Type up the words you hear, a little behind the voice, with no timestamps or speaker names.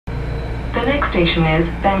The next station is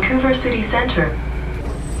Vancouver City Centre.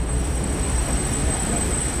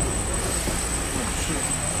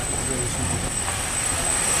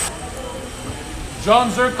 John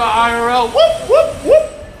Zherka IRL. Whoop, whoop, whoop.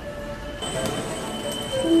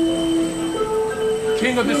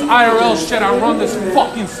 King of this IRL shit. I run this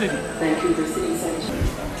fucking city. Vancouver City Centre.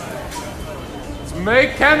 Let's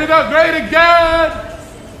make Canada great again.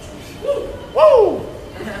 Woo!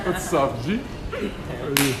 What's up, G?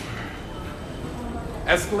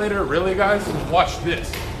 Escalator, really, guys? Watch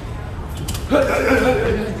this. I'm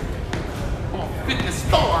a fitness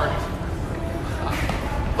star.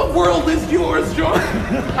 The world is yours, John.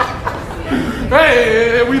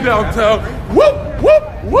 Hey, we downtown. Whoop, whoop,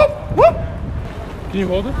 whoop, whoop. Can you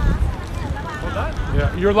hold it? Hold that?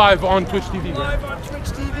 Yeah, you're live on Twitch TV. Live on Twitch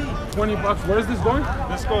TV. $20. Where's this going?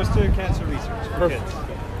 This goes to cancer research for Perfect. kids.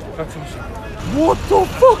 That's awesome. What the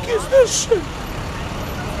fuck is this shit?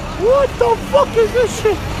 What the fuck is this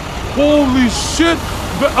shit? Holy shit!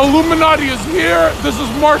 The Illuminati is here. This is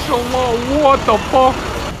martial law. What the fuck?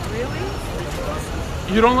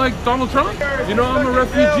 Really? You don't like Donald Trump? You know I'm a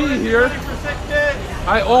refugee here.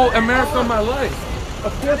 I owe America my life.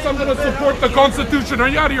 Of course I'm gonna support the Constitution. Are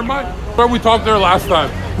you out of your mind? Where we talked there last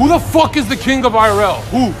time. Who the fuck is the king of IRL?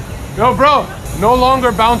 Who? Yo, bro. No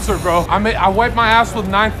longer bouncer, bro. I wipe my ass with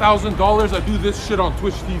 $9,000. I do this shit on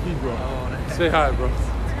Twitch TV, bro. Oh, nice. Say hi, bro.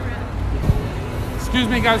 Excuse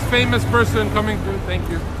me, guys. Famous person coming through. Thank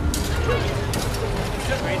you.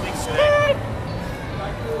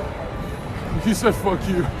 He said, fuck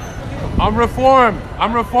you. I'm reformed.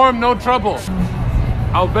 I'm reformed, no trouble.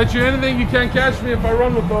 I'll bet you anything you can't catch me if I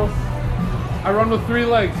run with those. I run with 3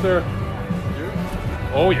 legs, sir.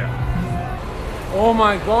 Oh, yeah. Oh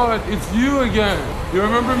my God, it's you again. You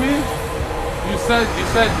remember me? You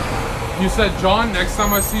said, John, next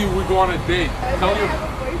time I see you, we go on a date. Tell you.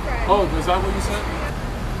 Oh, is that what you said?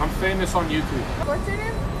 I'm famous on YouTube. What's your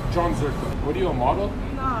name? John Zherka. What are you, a model?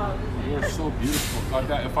 No. You're so beautiful. God,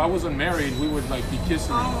 that, if I wasn't married, we would like be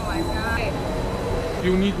kissing. Oh my God.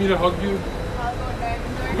 You need me to hug you? I'll go back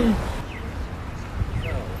and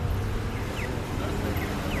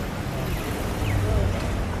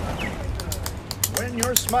When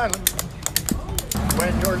you're smiling,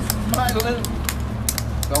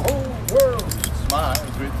 the whole world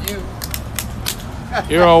smiles with you.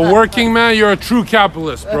 You're a working man, you're a true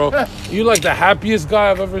capitalist, bro. You like the happiest guy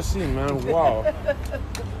I've ever seen, man. Wow.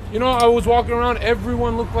 You know, I was walking around,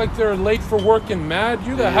 everyone looked like they're late for work and mad.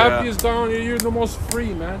 You're the happiest guy on here, you're the most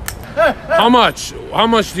free, man. How much? How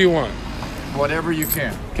much do you want? Whatever you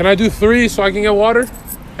can. Can I do 3 so I can get water?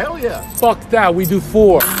 Hell yeah. Fuck that, we do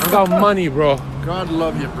 4. I got money, bro. God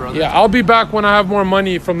love you, brother. Yeah, I'll be back when I have more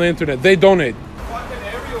money from the internet. They donate.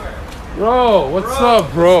 Bro, what's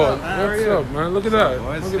up, bro? What's up, man? Look at that.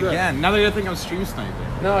 Look at that. Now they're gonna think I'm stream sniping.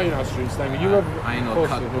 No, you're not stream sniping. You love. I know,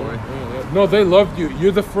 posted, cut boy. yeah. No, they loved you.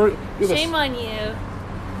 You're the first. Shame on you.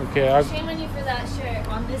 Okay, Shame on you for that shirt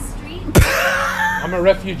on this street. I'm a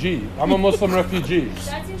refugee. I'm a Muslim refugee.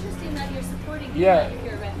 That's interesting that you're supporting me Yeah. if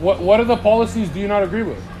you're a refugee. What are the policies do you not agree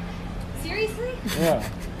with? Seriously? Yeah.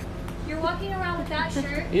 You're walking around with that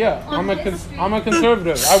shirt? Yeah. On this street? I'm a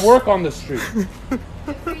conservative. I work on the street.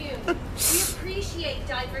 Good for you. We appreciate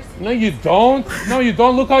diversity. No, you don't. No, you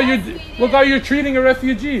don't. Look how you're treating a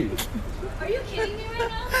refugee. Are you kidding me right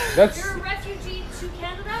now? That's- You're a refugee to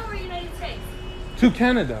Canada or United States? To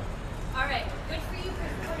Canada. All right. Good for you for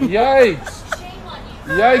supporting Yikes. Shame on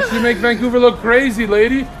you. Yikes, you make Vancouver look crazy,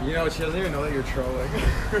 lady. You know, she doesn't even know that you're trolling.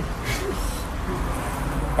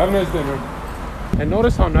 Have a nice day, man. And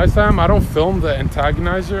notice how nice I am. I don't film the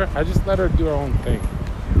antagonizer. I just let her do her own thing.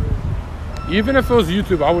 Even if it was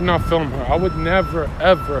YouTube, I would not film her. I would never,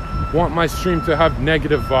 ever want my stream to have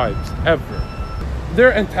negative vibes, ever.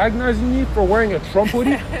 They're antagonizing me for wearing a Trump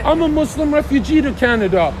hoodie. I'm a Muslim refugee to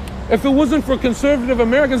Canada. If it wasn't for conservative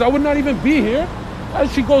Americans, I would not even be here.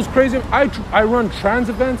 She goes crazy. I run trans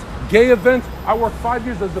events, gay events. I worked 5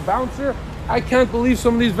 years as a bouncer. I can't believe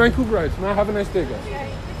some of these Vancouverites. Man, have a nice day, guys.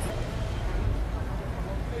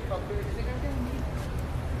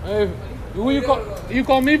 Hey, who you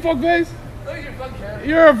call me fuckface?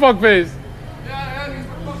 You're a fuckface.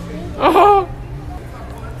 Uh-huh.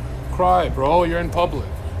 Cry, bro. You're in public.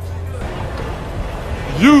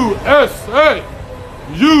 USA!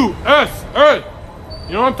 USA!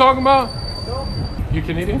 You know what I'm talking about? No. You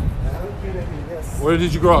Canadian? I'm Canadian, yes. Where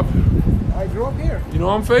did you grow up? I grew up here. You know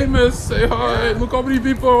I'm famous. Say hi. Look how many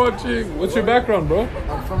people are watching. What's your background, bro?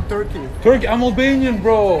 I'm from Turkey. Turkey. I'm Albanian,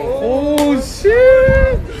 bro. Oh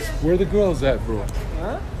shit! Where the girls at, bro?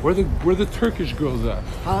 Huh? Where the Turkish girls at?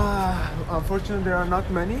 Unfortunately, there are not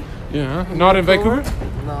many. Yeah. Not in Vancouver?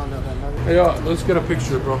 No, not in Hey, let's get a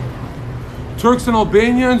picture, bro. Turks and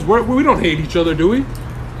Albanians, we don't hate each other, do we?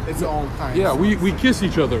 It's all time. Yeah, we kiss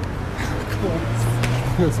each other.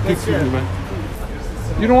 Let's picture you, man.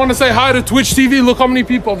 You don't want to say hi to Twitch TV? Look how many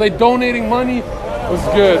people. They donating money. What's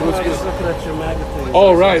good? What's good? Looking at your magazine.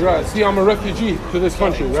 Oh, right. See, I'm a refugee to this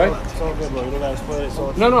country, right? It's all good, bro. You don't gotta spoil it. It's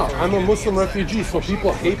all No, I'm a Muslim refugee, so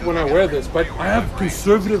people hate when I wear this, but I have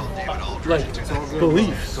conservative, like,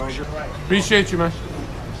 beliefs. Appreciate you, man.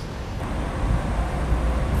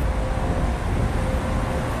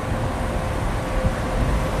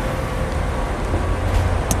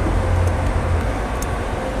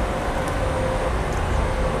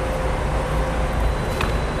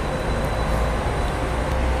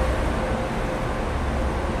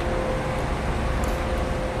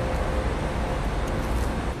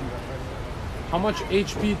 How much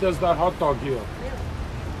HP does that hot dog give?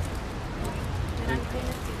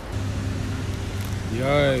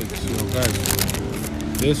 Yikes, yo guys.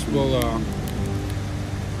 This will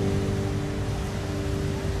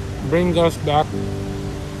bring us back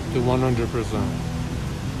to 100%.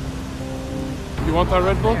 You want that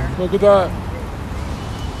Red Bull? Look at that.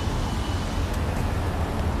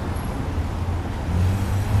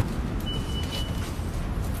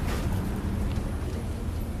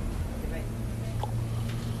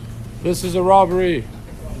 This is a robbery.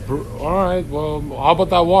 All right. Well, how about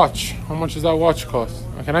that watch? How much does that watch cost?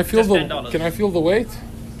 Can I feel Can I feel the weight?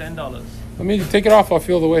 $10. Let me take it off. I'll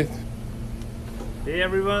feel the weight. Hey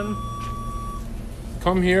everyone.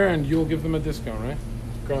 Come here and you'll give them a discount, right?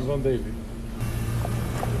 Grandson Davy.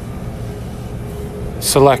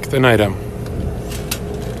 Select an item.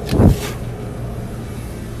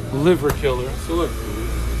 Liver killer. Select.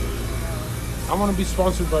 I want to be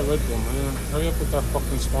sponsored by Red Bull, man. Hurry up with that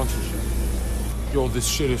fucking sponsorship. Yo, this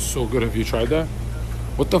shit is so good. Have you tried that?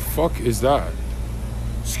 What the fuck is that?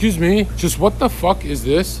 Excuse me. Just what the fuck is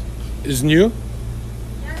this? Is new?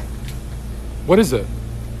 Yes. What is it?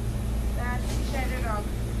 That's cheddar dog.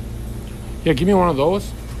 Yeah, give me one of those.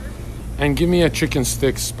 And give me a chicken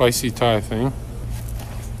stick spicy Thai thing.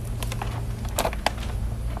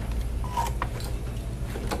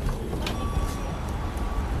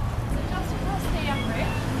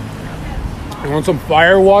 You want some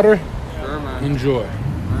fire water? Sure, man. Enjoy.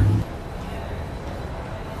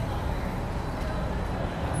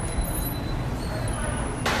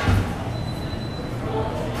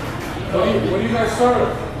 What do you guys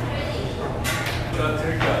serve?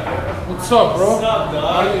 What's up, bro? What's up,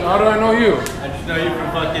 dog? How do I know you? I just know you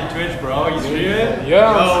from fucking Twitch, bro. You streaming?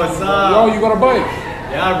 Yeah. Yo, what's up? Yo, you got a bike?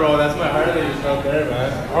 Yeah, bro. That's my Harley just out there,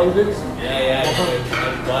 man. Harley Davidson? Yeah.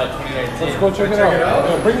 That's 2019. Let's go check it out.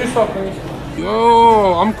 Yeah, bring your stuff, man.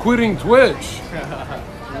 Yo, I'm quitting Twitch.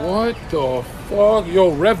 What the fuck?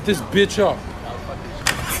 Yo, rev this bitch up.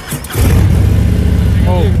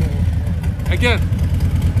 Oh. Again.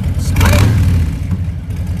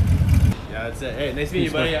 Yeah, that's it. Hey, nice to meet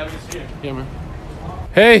you, buddy. Have a good stream. Yeah, man.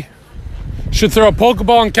 Hey, should throw a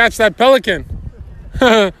Pokeball and catch that pelican.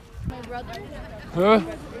 My brother?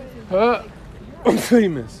 I'm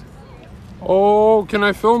famous. Oh, can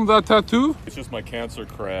I film that tattoo? It's just my cancer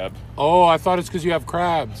crab. Oh, I thought it's because you have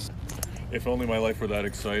crabs. If only my life were that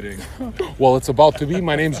exciting. Well, it's about to be.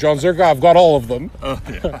 My name's John Zherka. I've got all of them.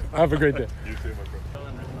 Yeah. Have a great day. You too, my friend.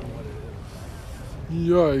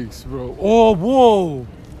 Yikes, bro. Oh, whoa.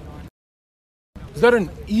 Is that an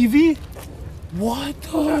Eevee? What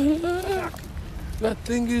the heck? That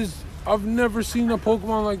thing is... I've never seen a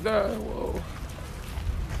Pokemon like that. Whoa.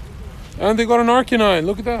 And they got an Arcanine.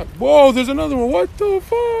 Look at that. Whoa, there's another one. What the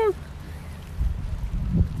fuck?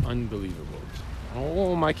 Unbelievable.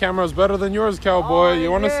 Oh, my camera's better than yours, cowboy.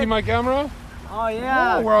 You want to see my camera? Oh,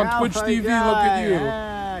 yeah. Oh, we're on Twitch TV. Look at you.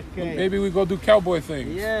 Yeah, okay. Maybe we go do cowboy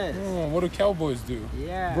things. Yes. Oh, what do cowboys do?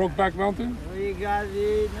 Yeah. Brokeback Mountain? We got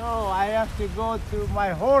it. No, I have to go to my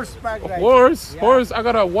horseback ride. Horse? Yeah. Horse? I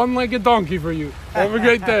got a one-legged donkey for you. Have a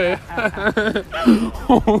great day.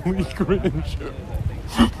 Holy cringe.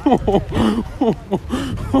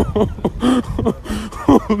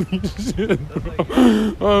 Holy shit, bro.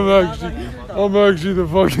 I'm actually the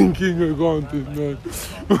fucking king of content, man.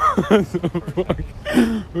 What the fuck?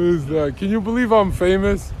 What is that? Can you believe I'm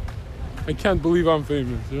famous? I can't believe I'm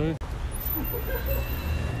famous, right?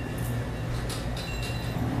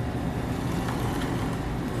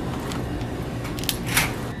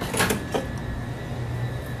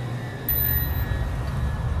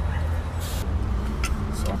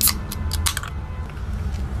 So,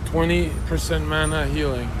 20% mana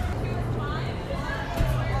healing.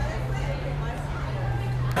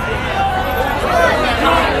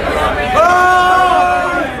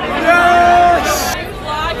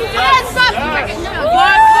 Yes,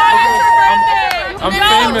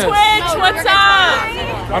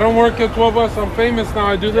 don't work at 12 Us. I'm famous now.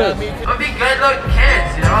 I do this. But be good-looking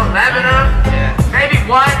kids, you know, 11 of them. Maybe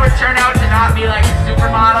one would turn out to not be like a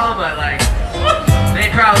supermodel, but like they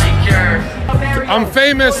probably cure. I'm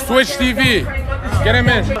famous. Twitch TV. Get him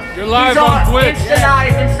in. You're live on Twitch. It's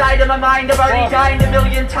alive inside of my mind. I've already died a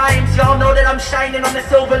million times. Y'all know that I'm shining on the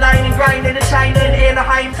silver lining, grinding and shining in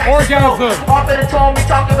Anaheim, Texas. Orgasm. Off at the tone, we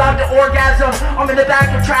talk about the orgasm. I'm in the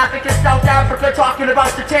back of traffic in South Africa talking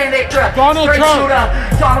about satanic drug. Donald Trump.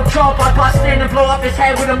 Donald Trump, I bust in and blow up his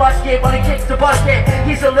head with a musket while he kicks the bucket.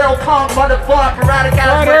 He's a little punk motherfucker, radical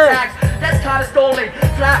attacks. That's kinda stolen.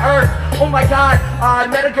 Flat Earth. Oh my god. I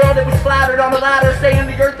met a girl that was flattered on the ladder saying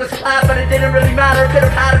the earth was flat, but it didn't really matter. Could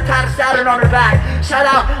have had a tad of Saturn on her back. Shout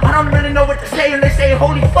out. I don't really know what to say, and they say,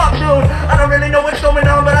 holy fuck, dude. I don't really know what's going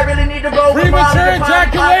on, but I really need to roll with Premature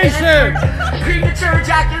ejaculation. Premature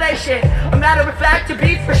ejaculation. A matter of fact, to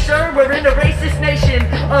be for sure, we're in a racist nation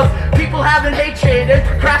of people having hatred and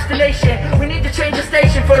procrastination. We need to change the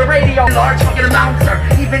station for the radio. Large fucking amounts, sir.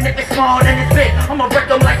 Even if it's small and it's big, I'ma wreck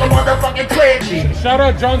them like a motherfucking twitch. Shout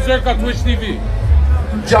out John Zherka, Twitch TV.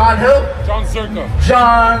 John who? John Zherka.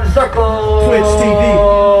 John Zherka. Twitch TV.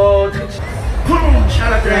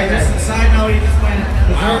 Shout out to that guy. Side note, he just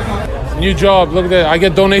went. New job. Look at that. I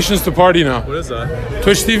get donations to party now. What is that?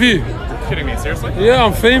 Twitch TV. You're kidding me, seriously? Yeah,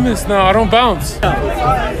 I'm famous now. I don't bounce.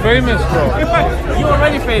 Famous, bro. You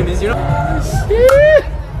already famous, you know?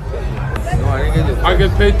 I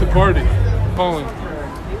get paid to party. Calling.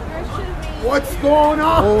 What's going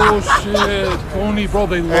on? Oh shit, Tony, bro,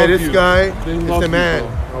 they love you. Hey, this guy They is love the you, man.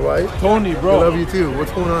 bro. All right. Tony, bro. I love you too.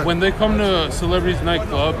 What's going on? When they come to Celebrities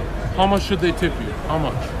Nightclub, how much should they tip you? How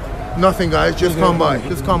much? Nothing, guys. Just come by.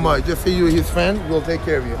 Just come by. Just say you're his fan. We'll take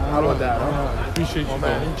care of you. How about that? Huh? Appreciate you, Man,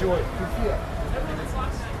 man. enjoy.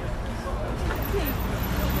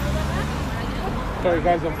 Sorry,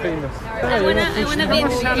 guys, I'm famous. I wanna be in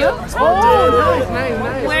video. Oh,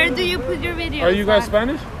 nice. Where do you put your videos? Are you guys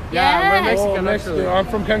Spanish? Yeah, I'm Mexican, actually. I'm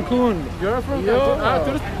from Cancun. You're from Yeah. Cancun? Ah, tú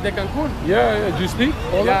eres de Cancun. Yeah. Do you speak?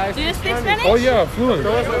 Hola? Do you speak Spanish? Oh yeah, fluent.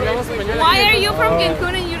 Why are you from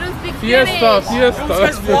Cancun and you don't speak Fiesta. Spanish? So, I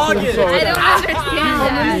don't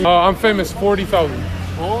understand that. I'm famous, 40,000.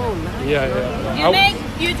 Oh, nice. Yeah. You make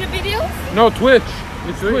YouTube videos? No, Twitch.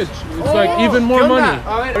 It's Twitch. It's like even more money.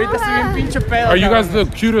 Ahorita estoy bien pinche pedo. Are you guys the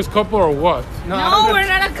cutest couple or what? No, we're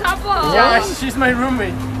not a couple. Yeah, she's my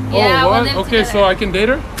roommate. Yeah, oh, well, what? then Okay, so together. I can date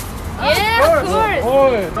her? Yeah, of course. Oh,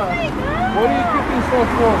 what are you kicking stuff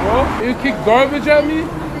for, bro? You kick garbage at me? You're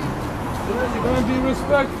gonna be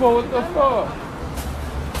respectful. What the fuck?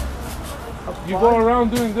 You go around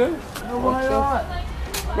doing this? No, why not?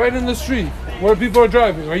 Right in the street where people are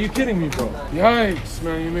driving. Are you kidding me, bro? Yikes,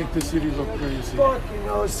 man. You make the city look crazy. Fucking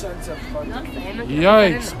no sense of fun.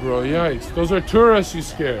 Yikes, bro. Yikes. Those are tourists you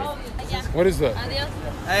scared. What is that?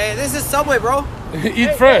 Hey, this is Subway, bro.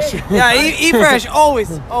 Eat fresh. Yeah, eat fresh, always.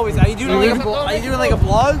 Are you doing like a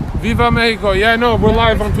vlog? Viva Mexico. Yeah, no, we're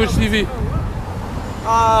live on Twitch TV.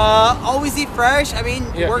 Always eat fresh. I mean,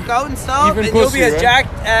 Yeah. work out and stuff, Even and you'll pussy, be as right?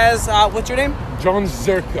 jacked as what's your name? John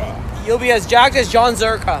Zherka. You'll be as jacked as John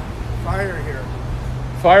Zherka. Fire here.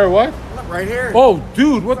 Fire what? Right here. Oh,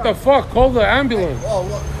 dude, what the fuck? Call the ambulance. Oh,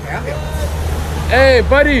 look. Ambulance. Hey,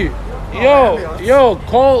 buddy. Yo,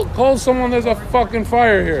 call someone. There's a fucking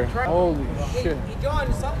fire here. Holy shit.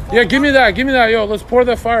 John, stop. Yeah, give me that. Yo, let's pour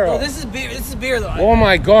that fire Oh, out. this is beer though. Oh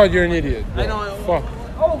my god, you're an idiot. I know. Fuck.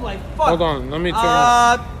 Oh my fuck. Hold on, let me turn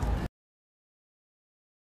on.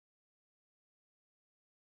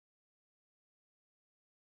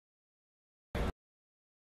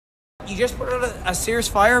 You just put out a Sears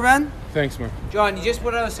fire, man. Thanks, man. John, you just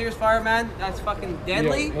put out a Sears fire, man. That's fucking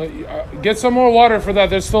deadly. Yeah, get some more water for that.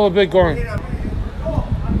 There's still a bit going.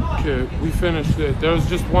 Okay, we finished it. There was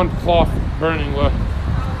just one cloth burning left.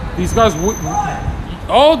 These guys,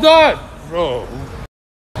 hold on, bro.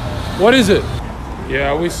 What is it?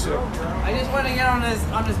 Yeah, I just want to get on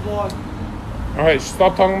this blog. All right,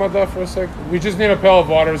 stop talking about that for a sec. We just need a pail of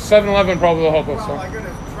water. 7-Eleven probably will help us.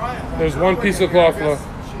 Huh? There's one piece of cloth left.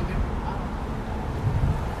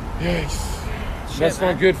 Yikes. That's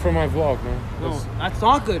not good for my vlog, man. No, that's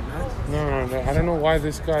not good, man. No. I don't know why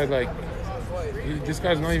this guy, like, this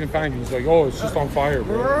guy's not even panicking. He's like, oh, it's just on fire,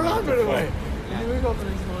 bro.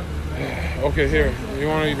 Okay, here. You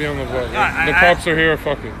want to be on the vlog? The cops are here.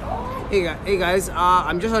 Fuck it. Hey guys,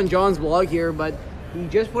 I'm just on John's blog here, but he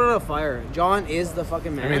just put out a fire. John is the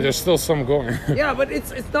fucking man. I mean, there's still some going. Yeah, but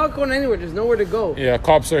it's not going anywhere. There's nowhere to go. Yeah,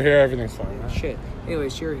 cops are here. Everything's fine. Shit.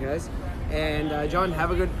 Anyways, cheers, guys. And John,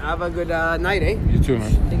 have a good night, eh? You too,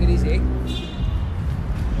 man. Take it easy, eh?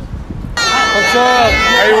 What's up?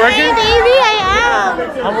 Are you working? Baby, I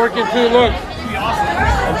am. I'm working too. Look.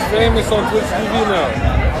 I'm famous on Twitch TV now.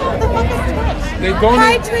 What the fuck is Twitch? They donate.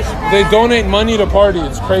 Hi, Twitch fans. They donate money to party.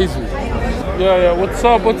 It's crazy. Yeah. What's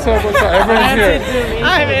up? Everyone's here.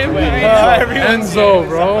 Enzo,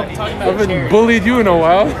 bro. I haven't bullied you in a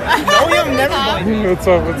while. No, we have never. What's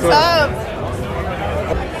up?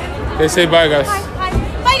 They say bye, guys.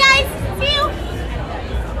 Bye, guys. See you.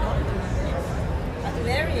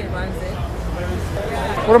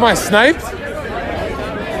 What am I, sniped?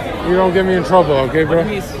 You don't get me in trouble, okay, bro?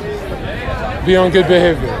 Be on good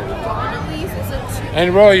behavior.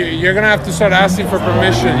 And bro, you're gonna have to start asking for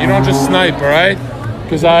permission. You don't just snipe, all right?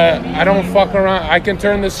 Because I don't fuck around. I can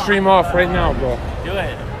turn this stream off right now, bro. Do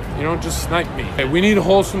it. You don't just snipe me. Hey, we need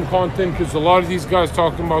wholesome content because a lot of these guys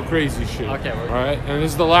talking about crazy shit. Okay, all right? And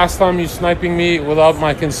this is the last time you sniping me without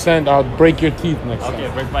my consent. I'll break your teeth next time. Okay,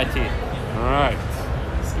 break my teeth. All right.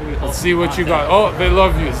 Let's see what you got. Oh, they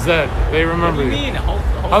love you, Zed. They remember What do you you. mean?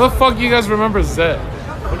 How the fuck you guys remember Zed?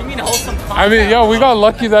 What do you mean wholesome content? I mean, yo, we got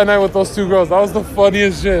lucky that night with those two girls. That was the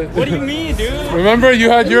funniest shit. What do you mean, dude? Remember, you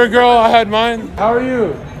had your girl, I had mine. How are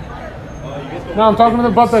you? No, I'm talking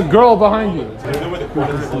about the girl behind you.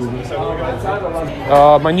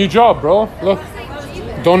 My new job, bro. Look,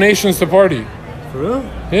 donations to party. For real?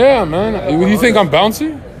 Yeah, man. You think I'm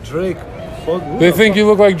bouncy? Drake. Fuck. They think you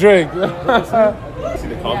look like Drake. See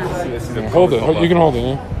the comments. See the Hold it. You can hold it.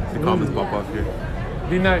 Yeah? The comments pop off here.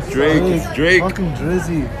 Be nice. Drake. It's Drake. Fucking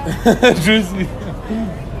Drizzy. Drizzy.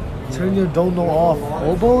 Turn your don't know off.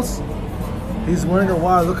 Obos? He's wearing a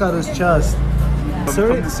wire. Look at his chest.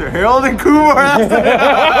 Sir Harold and Kumar.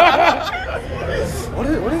 What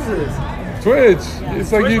is this? Twitch.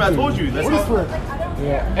 It's like Twitch, YouTube. I told you. That's What is all. Twitch?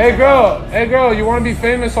 Yeah. Hey girl, you want to be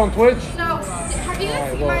famous on Twitch? No, have you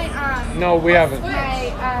guys seen my No, we haven't.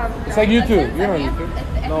 my It's like YouTube. You're on YouTube.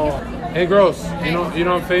 No. Hey girls, you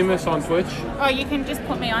know I'm famous on Twitch? Oh, you can just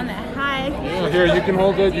put me on there. Hi. Yeah, here, you can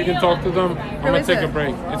hold it, you can talk to them. I'm gonna is take it? a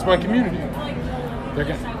break. It's my community.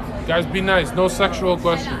 Guys, be nice. No sexual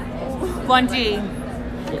questions. 1G.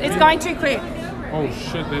 It's going too quick. Oh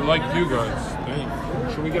shit, they like you guys. Dang.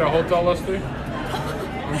 Should we get a hotel, Lester?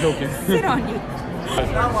 I'm joking. Sit on you.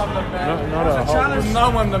 Not a hotel.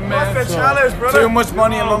 No one the man. What's the challenge, brother? Too much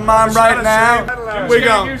money in my mind right now. We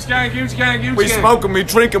go. We smoking, we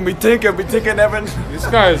drinking, we thinking everything. This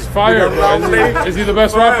guy is fire, bro. Is he the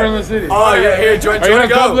best rapper in the city? Oh yeah, here, do you Are you want in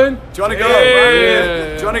to go? Dublin? Do you want to go?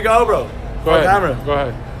 Yeah. Do you want to go, bro? Go On ahead. camera. Go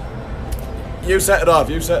ahead. You set it off.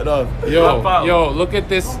 You set it off. Yo, look at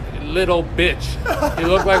this little bitch. He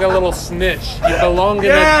look like a little snitch. He belong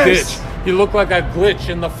in a ditch. He look like a glitch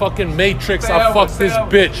in the fucking Matrix. I fucked this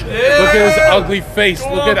bitch. Look at his ugly face.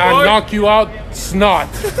 Look at I knock you out, snot.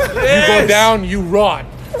 You go down, you rot.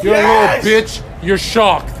 You're a little bitch, you're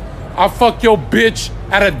shocked. I fuck your bitch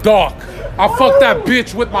at a dock. I fuck that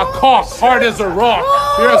bitch with my cock, hard as a rock.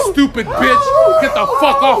 You're a stupid bitch. Get the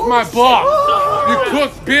fuck off my block. You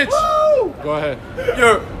cook, bitch. Go ahead.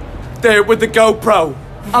 You're there with the GoPro.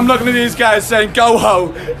 I'm looking at these guys saying go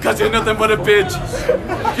ho, cause you're nothing but a bitch.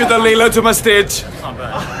 You're the Lilo to my Stitch.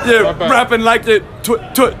 You're rapping like the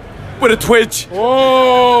with a twitch.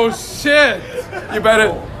 Oh shit. You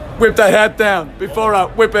better whip that hat down before I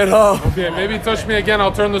whip it home. Okay, maybe touch me again,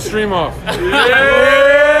 I'll turn the stream off.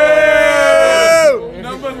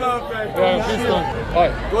 Number love, baby. Yeah, peace, man. All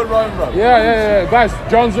right. Good run, bro. Yeah. Guys,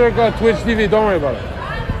 John Zherka, Twitch TV, don't worry about it.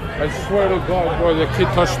 I swear to God, boy, the kid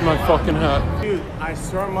touched my fucking hat. Dude, I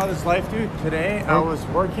swear on Mother's life, dude. Today I was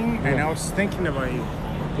working and I was thinking about you.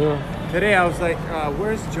 Yeah. Today I was like,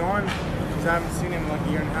 where's John? Because I haven't seen him in like a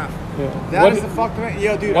year and a half. Yeah. That is the fuck thing.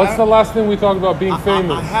 Yo, dude. What's the last thing we talked about being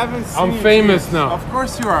famous? I haven't seen I'm you famous since. now. Of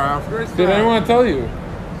course you are. Of course you Did are. anyone tell you?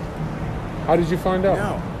 How did you find out?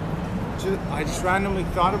 No. I just randomly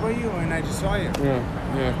thought about you and I just saw you.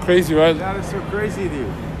 Yeah, crazy, right? That is so crazy,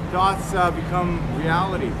 dude. Thoughts become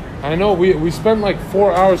reality. I know, we spent like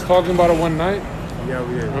 4 hours talking about it one night. Yeah,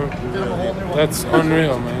 we did. That's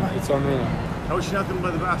unreal, man. It's unreal. I wish you nothing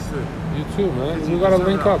but the best, dude. You too, man. We gotta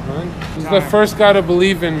link up, man. He's the first guy to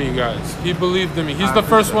believe in me, guys. He believed in me. He's the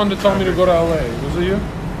first one to tell me to go to LA. Was it you?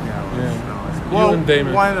 Well, You and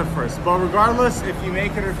Damon. one of the first. But regardless, if you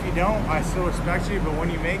make it or if you don't, I still respect you. But when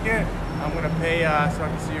you make it, I'm gonna pay so I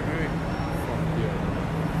can see your movie.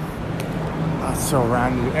 That's so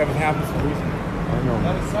random. Everything happens for a reason. I know.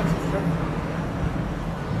 That is such a trip.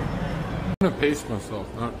 I'm gonna pace myself,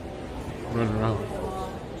 not run around.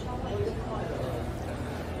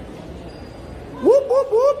 Whoop,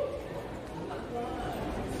 whoop, whoop.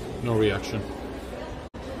 No reaction.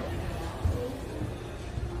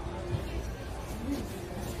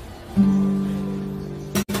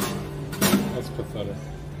 That's pathetic.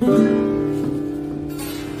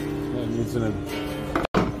 That needs an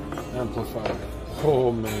amplifier.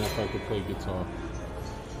 Oh man, if I could play guitar.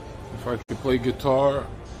 If I could play guitar,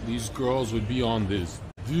 these girls would be on this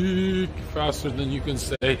dick faster than you can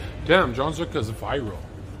say. Damn, John Zherka's viral.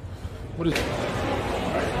 What is it?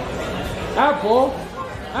 Apple?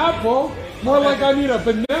 Apple? More like I need a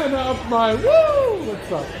banana up my woo!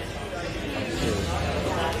 What's up?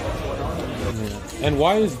 And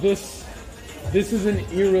why is this? This is an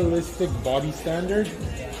unrealistic body standard.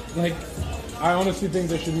 Like, I honestly think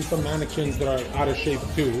there should be some mannequins that are out of shape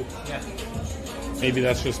too. Yeah. Maybe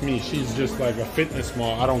that's just me. She's just like a fitness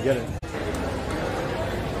model. I don't get it.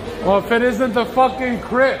 Well, if it isn't the fucking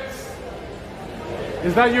Crips,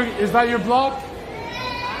 is that your block?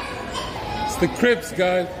 It's the Crips,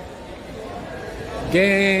 guys.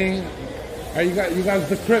 Gang. Are you guys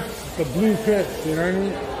the Crips, the blue Crips? You know what I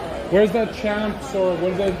mean? Where's that Champs or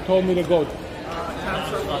where they told me to go?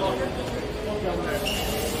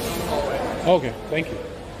 Okay, thank you.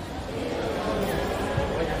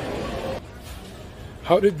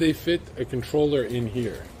 How did they fit a controller in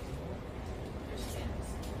here?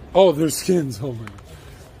 Oh, there's skins. Oh my God.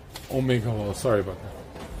 Oh my God. Well, sorry about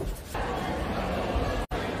that.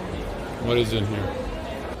 What is in here?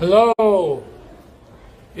 Hello?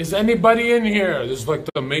 Is anybody in here? This is like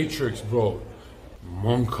the Matrix, bro.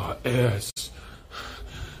 Monka S.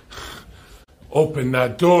 Open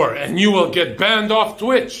that door and you will get banned off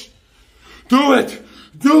Twitch. Do it!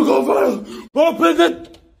 Do go viral! Open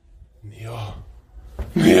it! Neo.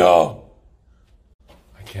 Neo!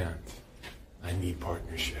 I can't. I need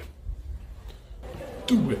partnership.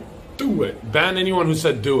 Do it. Do it. Ban anyone who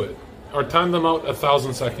said do it. Or time them out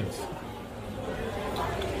 1,000 seconds.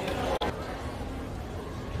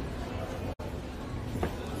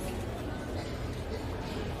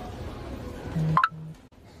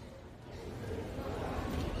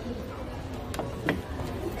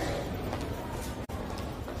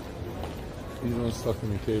 He's not stuck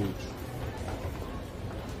in the cage.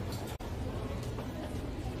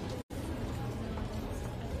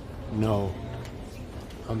 No.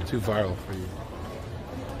 I'm too viral for you.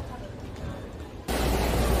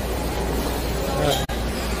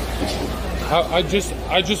 I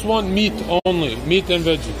just want meat only. Meat and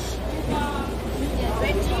veggies.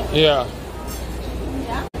 Yeah.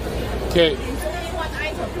 Okay.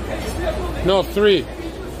 No, 3.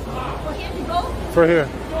 For here.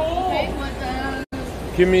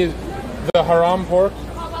 Give me the haram pork.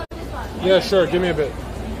 Yeah, sure. Give me a bit.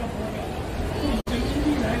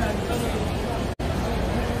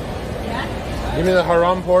 Give me the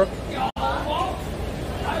haram pork.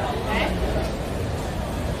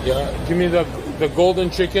 Yeah. Give me the golden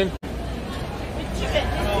chicken.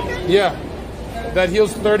 Yeah. That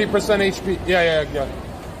heals 30% HP. Yeah.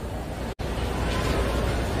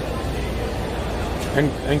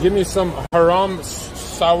 And give me some haram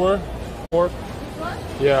sour pork.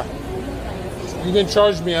 Yeah. You can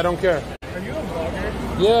charge me, I don't care. Are you a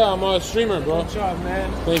vlogger? Yeah, I'm a streamer, bro. Good job,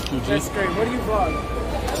 man. Thank you, G. That's great. What do you vlog?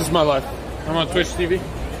 This is my life. I'm on Twitch TV.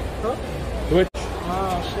 Huh? Twitch.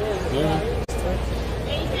 Oh, shit. Yeah.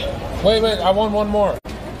 Wait, I want one more.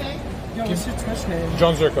 Okay. Yo, what's your Twitch name?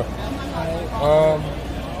 John Zherka.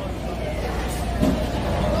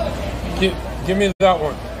 Give me that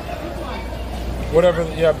one. Whatever,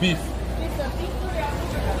 yeah, beef.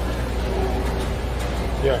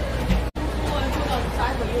 Yeah.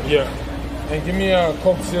 Yeah. And give me a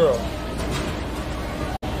Coke Zero.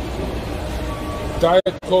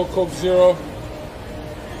 Diet Coke, Coke Zero.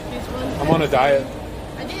 I'm on a diet.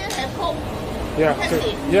 I didn't have Coke. Yeah.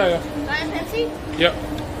 Pepsi. Yeah. Diet Pepsi? Yep.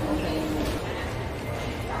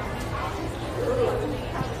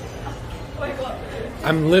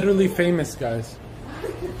 I'm literally famous, guys.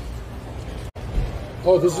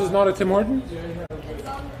 Oh, this is not a Tim Horton? Tim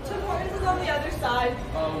Hortons is on the other side.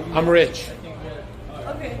 I'm rich.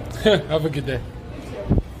 Okay. Have a good day.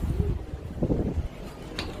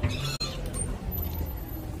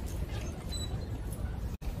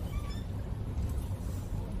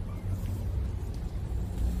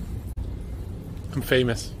 I'm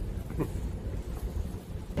famous.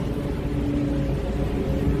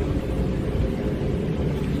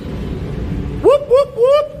 Whoop, whoop,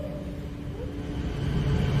 whoop.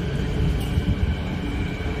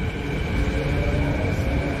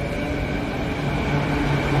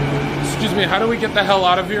 Excuse me, how do we get the hell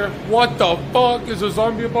out of here? What the fuck is a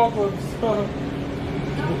zombie apocalypse? No, not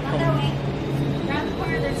that way. Around the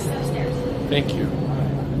corner, there's upstairs. Thank you.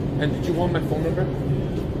 And did you want my phone number?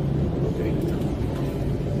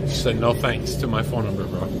 She said no thanks to my phone number,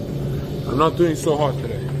 bro. I'm not doing so hot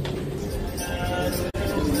today.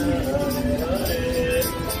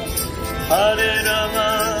 Hare Rama,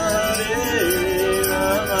 Hare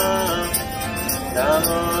Rama.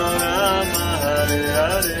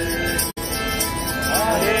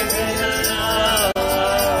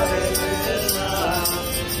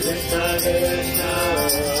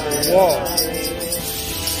 Whoa.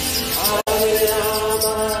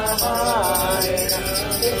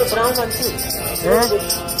 The brown one too. Huh?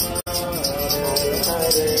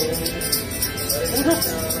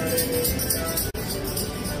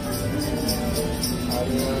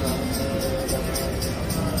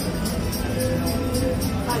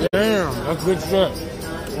 Damn, that's good shit.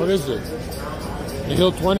 What is it? You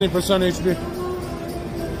heal 20% HP.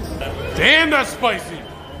 Damn, that's spicy.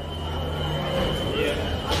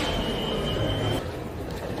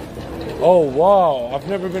 Oh, wow. I've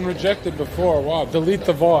never been rejected before. Wow. Delete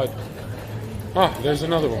the VOD. Ah, there's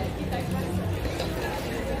another one.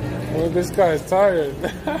 Well, this guy is tired.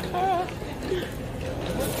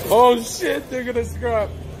 Oh, shit. They're going to scrap.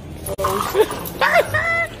 Oh, shit.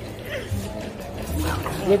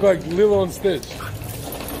 Look like Lilo and Stitch.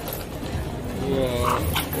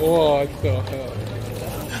 Whoa. What the hell?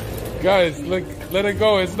 Guys, look, let it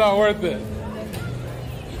go. It's not worth it.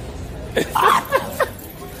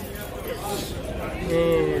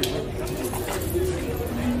 Oh my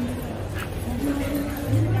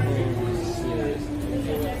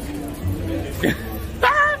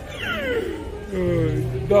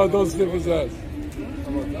God. No, don't sniff his ass.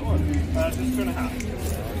 Just 2.5.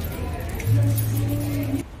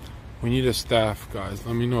 We need a staff, guys.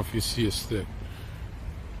 Let me know if you see a stick.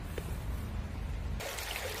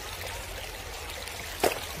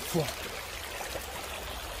 Fuck.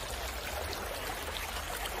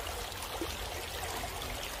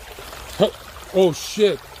 Oh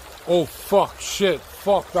shit. Oh fuck, shit.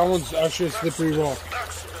 Fuck, that one's actually a slippery rock.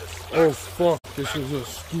 Oh fuck, this is a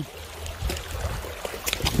scoop.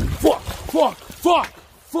 Fuck, fuck, fuck,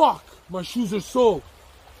 fuck. My shoes are soaked.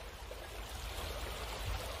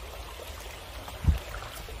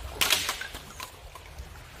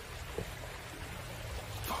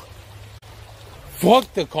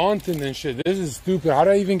 Fuck the content and shit. This is stupid. How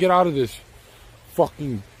do I even get out of this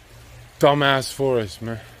fucking dumbass forest,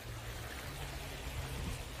 man?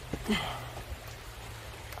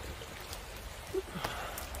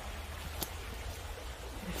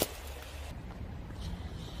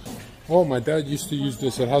 Oh, my dad used to use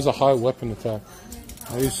this. It has a high weapon attack.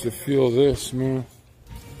 I used to feel this, man.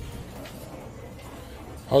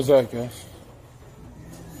 How's that, guys?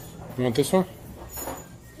 You want this one?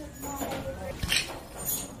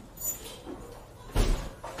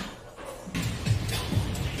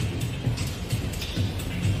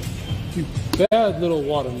 You bad little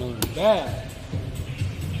watermelon. Bad.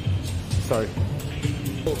 Sorry.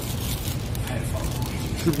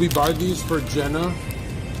 Should we buy these for Jenna?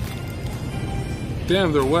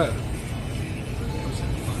 Damn, they're wet.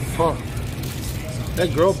 Fuck.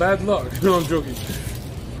 That girl, bad luck. No, I'm joking.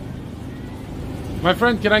 My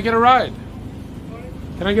friend, can I get a ride?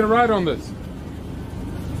 Can I get a ride on this?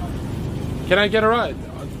 Can I get a ride?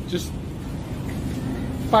 Just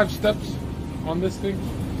 5 steps on this thing.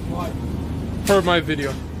 Why? For my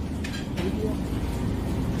video.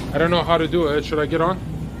 I don't know how to do it. Should I get on?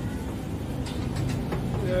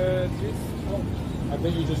 I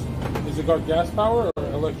think you just... Is it got gas power or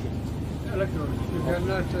electric? Electric. You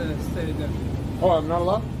cannot stay there. Oh, I'm not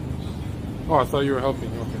allowed? Oh, I thought you were helping.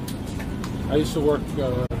 Okay. I used to work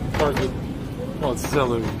Target. Oh, it's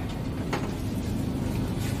celery.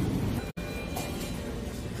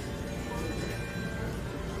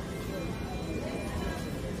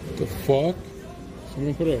 What the fuck?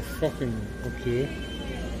 Someone put a fucking... Okay.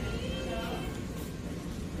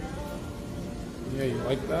 Yeah, you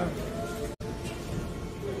like that?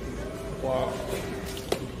 Wow.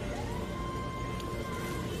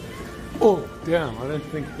 Oh, damn. I didn't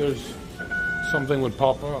think there's something would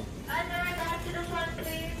pop up.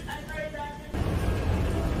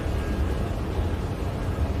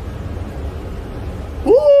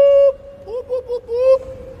 Whoop! Whoop, whoop, whoop, whoop!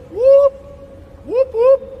 Whoop! Whoop,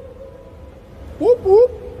 whoop! Whoop,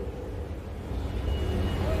 whoop!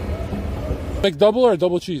 McDouble or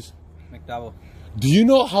double cheese? McDouble. Do you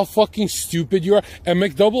know how fucking stupid you are? A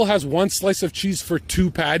McDouble has 1 slice of cheese for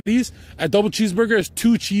 2 patties. A double cheeseburger is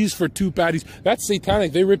 2 cheese for 2 patties. That's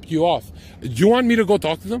satanic. They ripped you off. Do you want me to go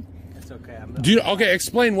talk to them? It's okay. Okay,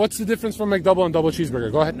 explain. What's the difference from McDouble and double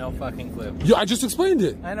cheeseburger? Go ahead. No fucking clue. I just explained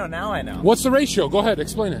it. I know, now I know. What's the ratio? Go ahead,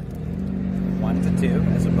 explain it. 1 to 2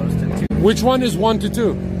 as opposed to 2. Which one is 1 to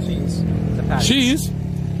 2? Cheese. The patty. Cheese?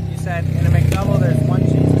 You said in a McDouble there's 1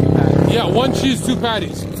 cheese, 2 patties. Yeah, 1 cheese, 2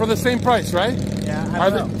 patties. For the same price, right? Yeah, I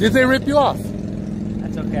don't know. Did they rip you off?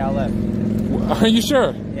 That's okay, I'll live. Are you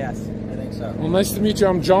sure? Yes, I think so. Well, nice to meet you.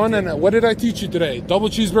 I'm John, and what did I teach you today? Double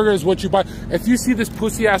cheeseburger is what you buy. If you see this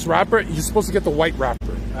pussy ass wrapper, you're supposed to get the white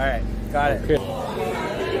wrapper. All right, got it. Okay.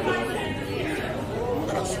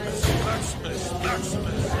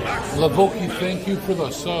 Lavoki, thank you for the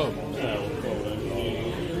sub.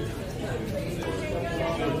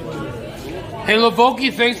 Hey,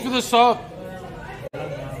 Lavoki, thanks for the sub.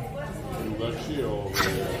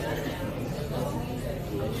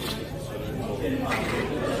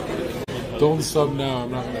 Don't sub now.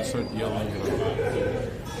 I'm not gonna start yelling.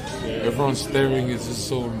 Everyone's staring. It's just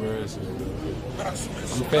so embarrassing.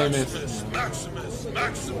 I'm famous.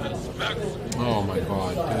 Oh my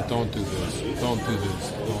God! Dude, don't do this. Don't do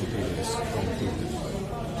this. Don't do this. Don't do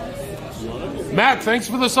this. Matt, thanks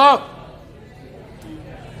for the sub.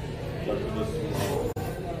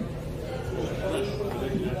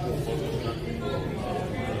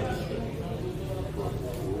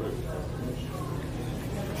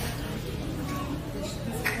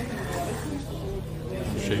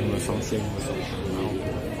 I'm shameless.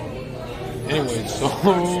 Anyway, so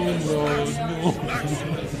no.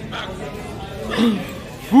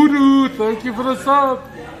 Voodoo, thank you for the sub.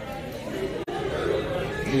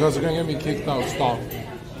 You guys are gonna get me kicked out. Stop.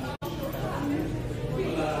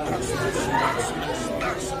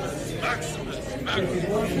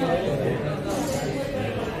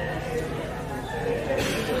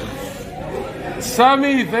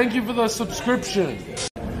 Sammy, thank you for the subscription.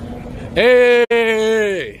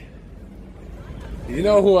 Hey! You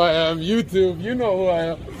know who I am, YouTube. You know who I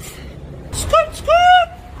am. Scoop, scoop!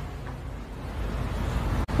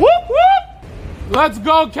 Whoop, whoop! Let's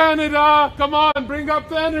go, Canada! Come on, bring up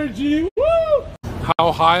the energy. Woo!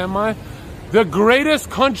 How high am I? The greatest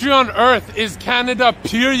country on earth is Canada,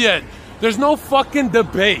 period. There's no fucking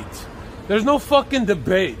debate. There's no fucking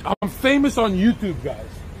debate. I'm famous on YouTube, guys.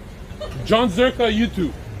 John Zherka,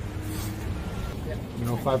 YouTube. You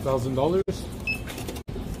know, $5,000?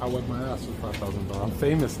 I went my ass with $5,000. I'm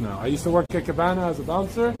famous now. I used to work at Cabana as a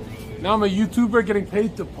bouncer. Now I'm a YouTuber getting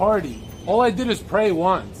paid to party. All I did is pray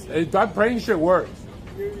once. That praying shit works.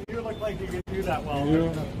 You look like you can do that well.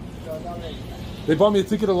 Yeah. They bought me a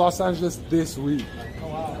ticket to Los Angeles this week. Oh,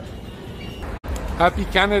 wow. Happy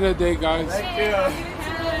Canada Day, guys. Thank you.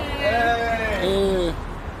 Hey.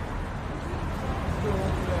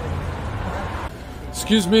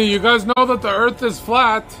 Excuse me, you guys know that the Earth is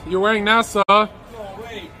flat. You're wearing NASA. No,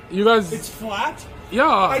 wait. You guys... It's flat? Yeah.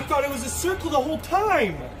 I thought it was a circle the whole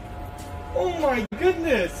time. Oh my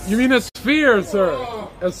goodness. You mean a sphere, sir.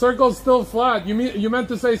 A circle's still flat. You meant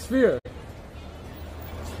to say sphere.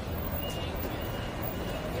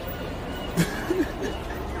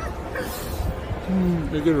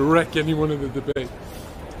 You're gonna wreck anyone in the debate.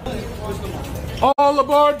 All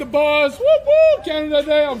aboard the bus! Woo woo! Canada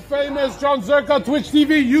Day, I'm famous. John Zherka, Twitch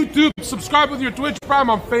TV, YouTube. Subscribe with your Twitch Prime.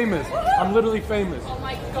 I'm famous. I'm literally famous. Oh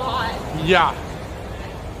my God. Yeah.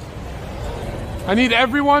 I need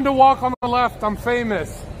everyone to walk on the left. I'm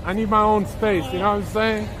famous. I need my own space. You know what I'm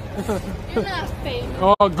saying? You're not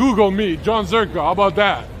famous. Oh, Google me, John Zherka. How about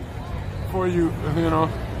that? For you, you know.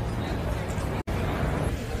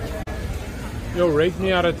 Yo, rate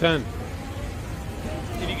me out of 10.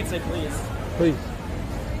 If you can say please. Please.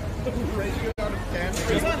 Rate you out of 10.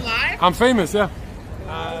 Are you on live? I'm famous, yeah.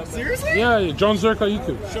 Seriously? Yeah, John Zherka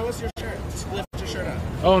YouTube. Show us your shirt. Just lift your shirt up.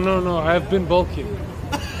 Oh, no, I have been bulking.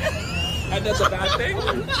 And that's a bad thing?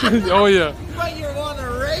 Oh, yeah. But you want to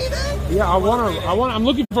rate it? Yeah, I'm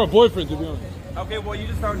looking for a boyfriend, to be honest. Okay, well, you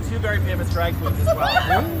just found two very famous drag queens as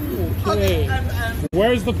well. Okay.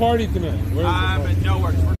 Where's the party tonight?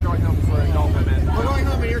 Nowhere. We're going home for adult women. We're going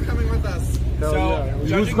home and you're coming with us. Hell yeah.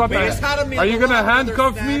 Who's got that? Are you gonna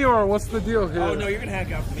handcuff me or what's the deal here? Oh no, you're gonna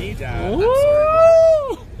handcuff me, Dad. You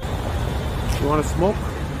wanna smoke?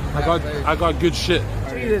 I got good shit.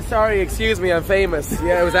 Jesus, sorry, excuse me, I'm famous.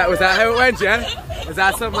 Yeah, was that how it went, yeah? Was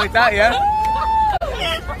that something like that, yeah?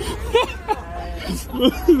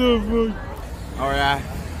 Oh yeah.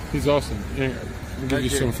 He's awesome. Yeah, I'll give you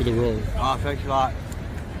some for the road. Oh, thanks a lot.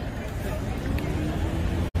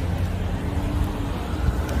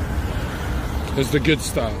 It's the good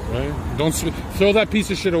style, right? Don't throw that piece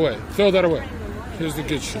of shit away. Throw that away. Here's the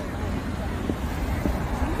good shit.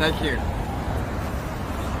 Thank you.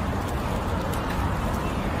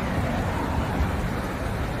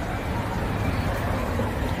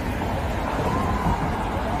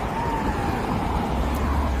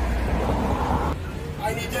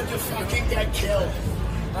 I need them to fucking get killed.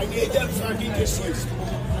 I need them fucking deceased.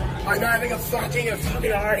 I'm having a fucking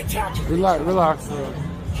heart attack. Relax. Relax.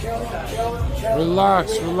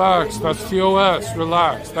 That's TOS.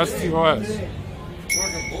 Relax. That's TOS.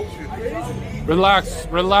 Relax,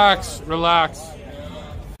 relax, relax.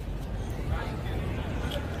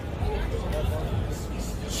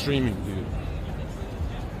 Streaming, dude.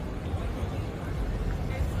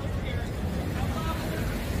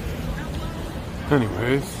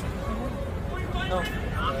 Anyways.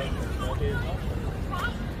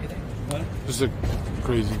 Just a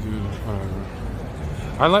crazy dude.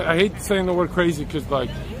 Whatever. I hate saying the word crazy because like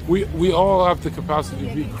we all have the capacity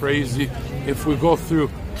to be crazy if we go through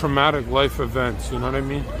traumatic life events, you know what I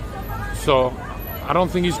mean? So I don't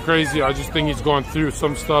think he's crazy, I just think he's going through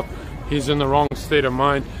some stuff. He's in the wrong state of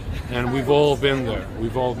mind, and we've all been there.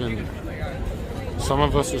 We've all been there. Some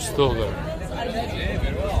of us are still there.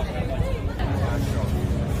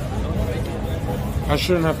 I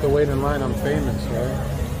shouldn't have to wait in line, I'm famous, right?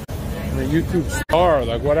 I'm a YouTube star,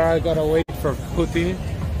 like what I gotta wait for Putin?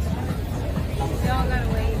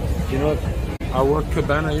 You know, I work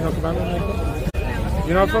Cabana, you know Cabana?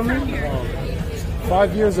 You know from me?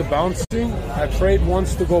 5 years of bouncing. I prayed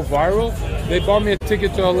once to go viral. They bought me a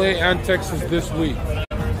ticket to LA and Texas this week.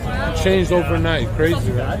 It changed overnight.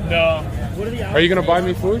 Crazy, right? No. Are you gonna buy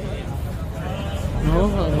me food? No?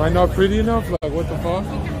 Am I not pretty enough? Like, what the fuck? You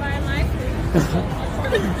can buy my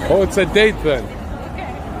food. Oh, it's a date then.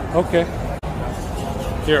 Okay.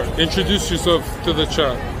 Here, introduce yourself to the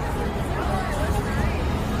chat.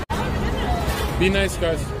 Be nice,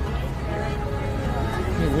 guys.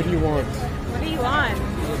 Hey, what do you want? What do you want?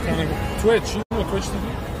 Twitch. You know Twitch TV?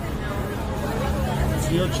 It's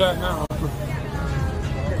your chat now.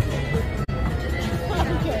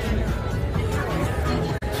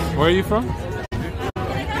 Where are you from?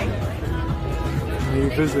 Are you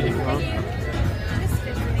visiting, huh?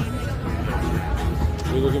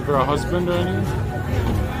 Are you looking for a husband or anything?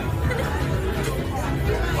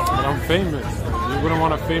 But I'm famous. You wouldn't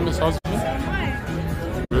want a famous husband?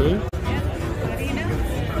 Really?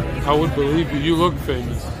 I would believe you. You look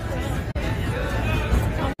famous.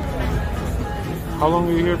 How long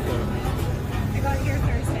are you here for? I got here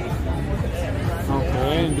Thursday.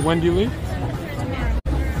 Okay. And when do you leave?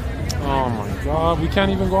 Oh my God. We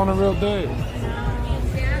can't even go on a real day.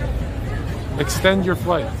 Extend your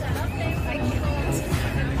flight.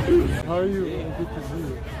 How are you? Good to see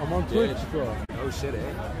you. I'm on Twitch, bro. Oh shit,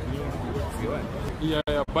 eh?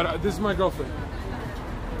 Yeah. But this is my girlfriend.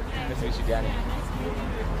 Nice to meet you, Danny.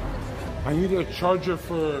 I need a charger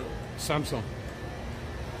for Samsung.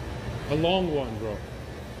 A long one, bro.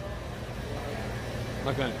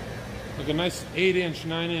 Like a nice 8-inch,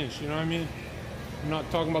 9-inch, you know what I mean? I'm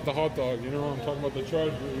not talking about the hot dog, you know? I'm talking about the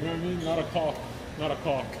charger, you know what I mean? Not a cock. Not a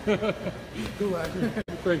cock. Cool, actually.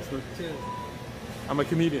 Thanks, man. Cheers. I'm a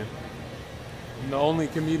comedian. I'm the only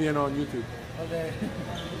comedian on YouTube. Okay.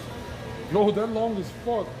 No, that long as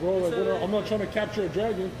fuck, bro. Like, I'm not trying to capture a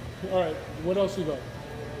dragon. All right, what else you got?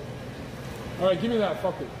 All right, give me that.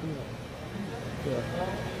 Fuck it. Give me that.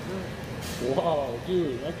 Yeah. Wow,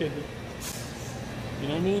 dude. Okay. You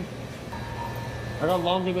know what I mean? I got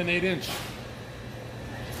longer than 8-inch.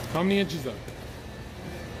 How many inches up?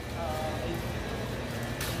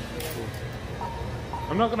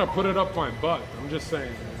 I'm not gonna put it up my butt. I'm just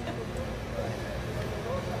saying.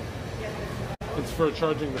 It's for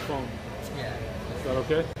charging the phone. Yeah. Is that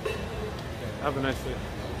okay? Have a nice day.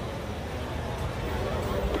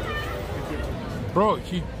 Bro,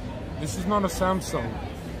 this is not a Samsung.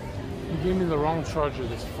 He gave me the wrong charger,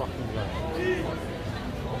 this fucking guy.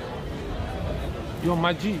 Yo,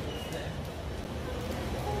 my G.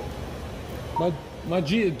 My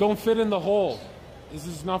G, it don't fit in the hole. This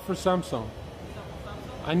is not for Samsung.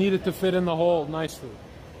 I need it to fit in the hole nicely.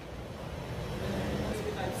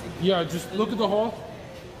 Yeah, just look at the hole.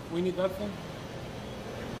 We need that thing.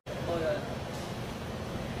 Oh, yeah.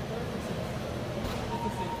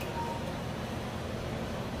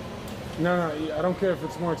 No, I don't care if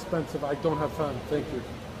it's more expensive. I don't have time. Thank you.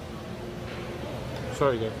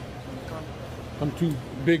 Sorry, guys. I'm too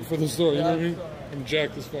big for the store, you know what I mean? I'm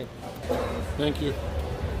jacked as fuck. Thank you.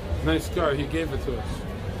 Nice guy, he gave it to us.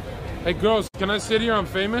 Hey girls, can I sit here? I'm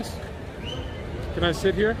famous. Can I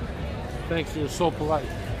sit here? Thanks, you're so polite.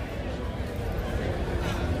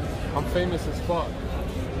 I'm famous as fuck.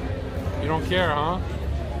 You don't care, huh?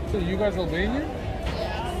 So you guys Albanian?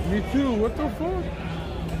 Yeah. Me too, what the fuck?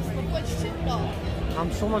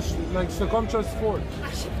 I'm so much like Sakomcha sport.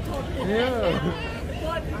 Yeah.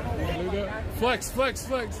 Flex.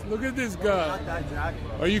 Look at this guy.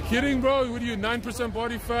 Are you kidding, bro? What are you, 9%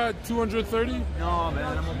 body fat, 230? No,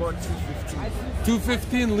 man, I'm about 215.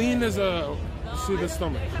 215 lean as a... See the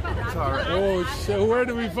stomach. Oh shit, where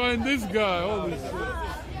do we find this guy? Holy shit.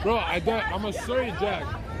 Bro, I'm a sorry Jack.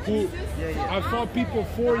 who I fought people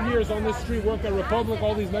 4 years on this street, work at Republic,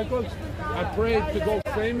 all these nightclubs. I prayed to go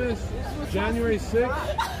famous January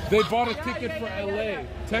 6th. They bought a ticket for LA,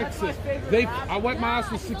 Texas. I went my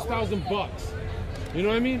ass with $6,000. You know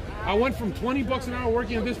what I mean? I went from 20 bucks an hour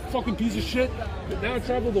working at this fucking piece of shit, but now I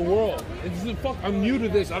travel the world. I'm new to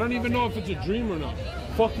this. I don't even know if it's a dream or not.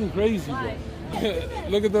 Fucking crazy, bro.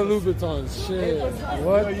 Look at the Louboutins. Shit.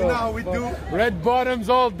 What the know how we do? Red bottoms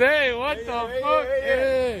all day. What the fuck?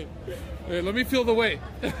 Hey. Hey, let me feel the weight.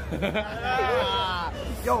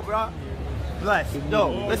 Yo, bro. Bless.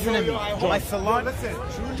 Yo, listen to me. My salon. Listen,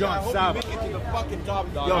 John Sava.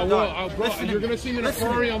 Yo, bro, you're gonna see me in a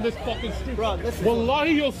Ferrari on this fucking street. Bro, listen.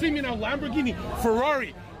 Wallahi, you'll see me in a Lamborghini,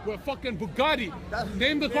 Ferrari, with fucking Bugatti.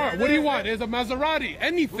 Name the car. What do you want? It's a Maserati.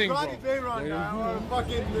 Anything, Bugatti bro. Veyron now.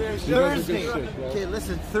 Fucking Thursday. Okay,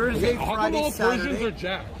 listen. Thursday, how Friday, come all Saturday. Persians are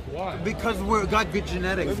jacked? Why? Because we got good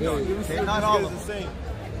genetics. Okay, not all of them.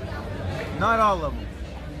 Not all of them.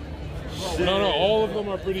 No, all of them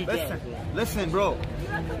are pretty jacked. Listen, bro.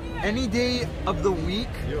 Any day of the week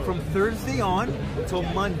from Thursday on until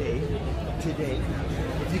Monday, today,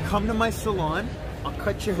 if you come to my salon, I'll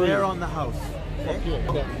cut your hair on the house. Okay?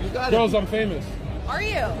 You got it. Girls, I'm famous. Are you?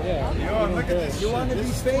 Yeah. Yo, look at this. You want to be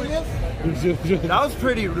famous? That was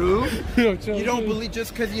pretty rude. You don't believe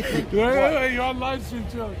just because you think. Wait, you're on live stream.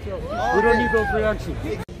 Chill. We don't need those reactions.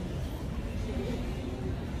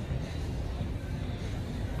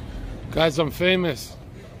 Guys, I'm famous.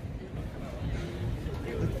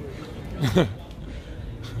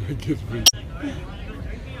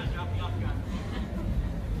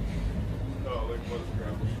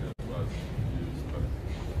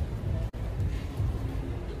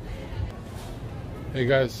 Hey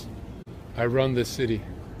guys, I run this city.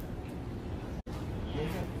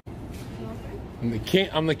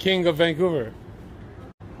 I'm the king of Vancouver.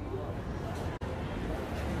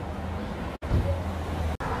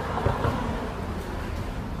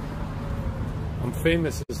 I'm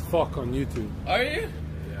famous as fuck on YouTube. Are you?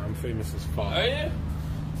 Yeah, I'm famous as fuck. Are you?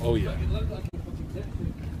 Oh yeah.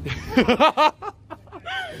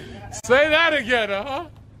 Say that again, huh?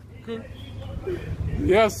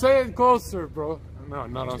 Yeah, say it closer, bro. No,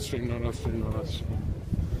 not on stream, not on stream, not on stream.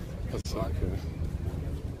 That's okay.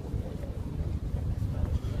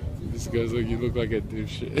 This guy's like, you look like a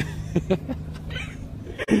dipshit.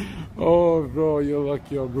 Oh, bro, you're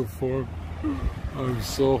lucky I'm good form. I'm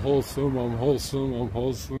so wholesome, I'm wholesome, I'm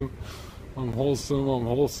wholesome. I'm wholesome, I'm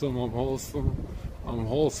wholesome, I'm wholesome. I'm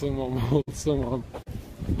wholesome, I'm wholesome,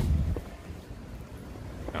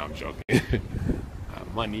 No, I'm joking.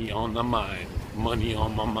 Money on the mind. Money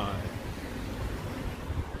on my mind.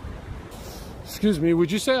 Excuse me,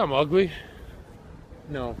 would you say I'm ugly?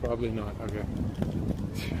 No, probably not. Okay.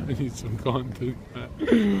 I need some content.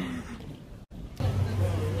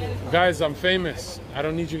 Guys, I'm famous. I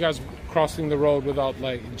don't need you guys crossing the road without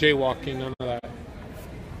like jaywalking, none of that.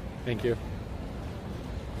 Thank you.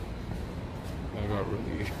 I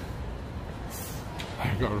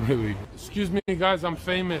got really. Excuse me, guys, I'm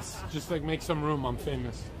famous. Just like make some room, I'm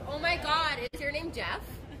famous. Oh my god, is your name Jeff?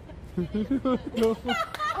 No.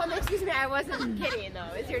 Oh, excuse me, I wasn't kidding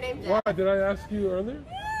though. Is your name Jeff? Why? Did I ask you earlier?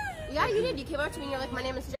 Yeah, you did. You came up to me and you're like, my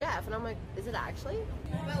name is Jeff. And I'm like, is it actually?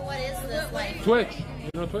 But what is this like? Twitch. You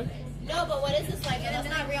know Twitch? No, but what is this like? That's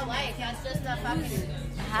not real life. That's just a fucking...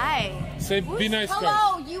 Hi. Say, be nice, guys.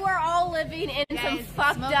 Hello, you are all living in some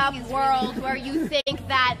fucked up world where you think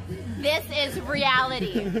that this is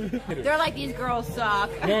reality. They're like, these girls suck.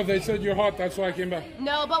 No, they said you're hot, that's why I came back.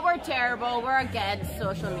 No, but we're terrible. We're against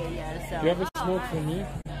social media, so... You have a smoke for me?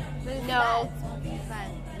 No.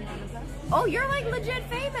 Oh, you're like legit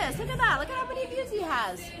famous. Look at that. Look at how many views he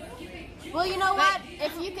has. Well, you know what?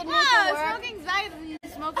 If you can make it work... smoking anxiety, you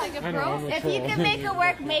smoke like a I know, pro. If you can make it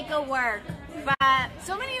work, make it work. But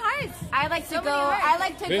so many hearts. I like to So go. many hearts. I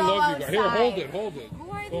like to They go love you outside. guys. Here, hold it, hold it.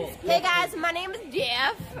 Who are Oh, these? Hey guys, my name is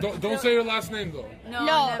Jeff. don't say your last name though. No,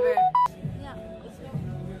 No. never.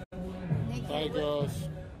 Bye, girls.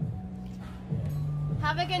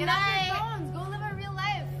 Have a good night. Go live a real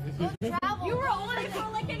life. Go travel. You were only for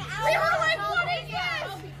like an hour. We were like, what is this?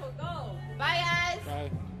 Go. Bye guys.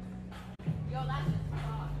 Bye. Yo, that's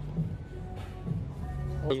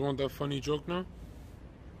You guys want that funny joke now?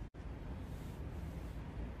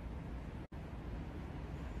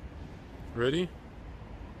 Ready?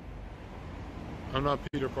 I'm not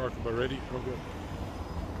Peter Parker, but ready? Okay.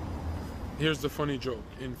 Here's the funny joke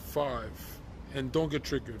in 5, and don't get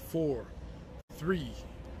triggered. 4, 3,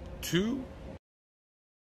 2.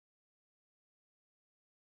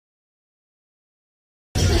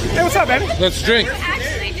 Hey, what's up, baby? Let's drink.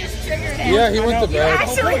 actually just triggered him. Yeah, he went to bed.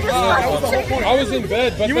 Actually, Yeah. I was in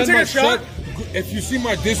bed, but You then wanna my take a shot? shot. If you see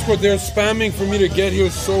my Discord, they're spamming for me to get here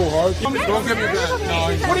so hard. Don't get me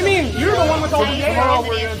bad. No, What do you mean? You're the one with all the tomorrow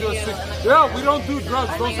we're gonna do a sick. Yeah, we don't do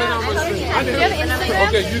drugs. Don't say that on my stream. I do.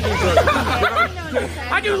 Okay, you do drugs.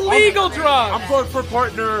 I do legal drugs. I'm going for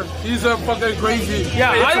partner. He's a fucking crazy.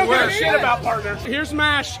 Yeah, It's I don't give a West. shit about partner. Here's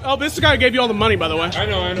Mash. Oh, this is the guy who gave you all the money, by the way. I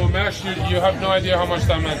know, Mash, you have no idea how much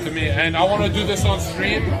that meant to me, and I want to do this on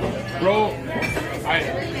stream, bro.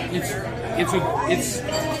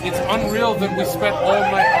 It's unreal that we spent all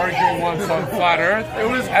night arguing once on Flat Earth. It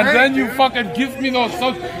was great, and then you fucking give me those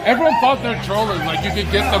songs. Everyone thought they're trolling, like you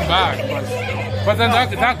could get them back, but then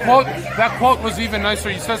that quote was even nicer.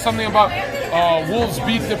 You said something about wolves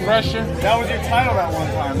beat depression. That was your title that one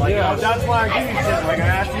time. Like, Yeah. you know, that's why I give you shit. Like, I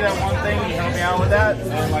asked you that one thing, you helped me out with that,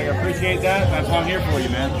 and like, I appreciate that. That's why I'm here for you,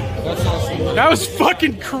 man. That's awesome. That was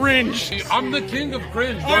fucking cringe. I'm the king of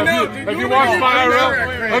cringe. Oh, no, If you watch my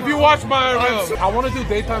IRL, if you watch my IRL, I want to do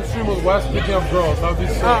daytime stream with Wes picking up girls. That would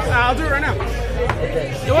be sick. I'll do it right now.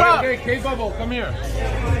 Okay. What up? Okay, K-Bubble, come here.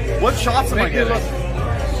 What shots am I getting?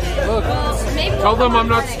 Look, tell them I'm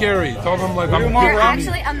not scary. Tell them like I'm You're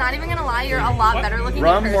actually, I'm not even gonna lie, you're a lot better looking.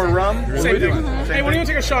 Rum or rum? Same thing. Hey, what do you want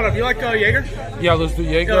to take a shot of? You like Jaeger? Yeah, let's do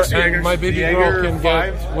Jaeger. Let's do Jaeger. And my baby Jaeger girl can 5.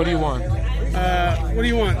 get. What do you want? What do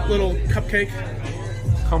you want? Little cupcake?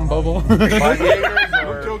 Cum bubble. Five Jaegers I'm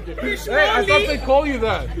or... joking. Hey, I thought they call you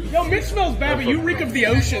that. Yo, Mitch smells bad, but you reek of the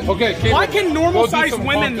ocean. Okay, Kate, why can normal go do sized some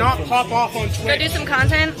women content. not pop off on Go Twitch? do some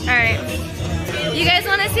content? Alright. You guys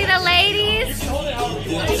want to see the ladies?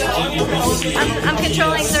 I'm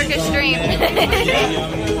controlling Zherka's stream.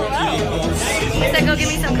 He said go give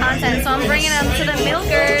me some content, so I'm bringing them to the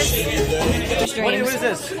milkers. What is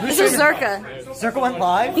this? This is Zherka. Zherka went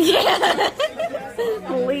live? Yeah.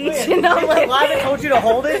 Bleach, you know, He went live and told you to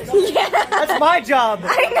hold it? Yeah. That's my job.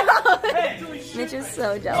 I know. Mitch is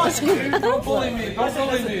so jealous. Don't bully me. Don't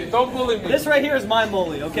bully me. Don't bully me. This right here is my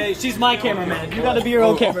Molly, okay? She's my cameraman. You gotta be your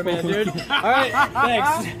own cameraman, dude. Alright,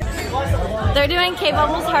 thanks. They're doing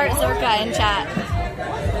K-Bubbles Heart Zherka in chat.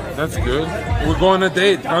 That's good. We're going on a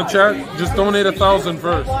date, huh, chat? Just donate 1,000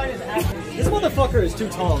 first. This motherfucker is too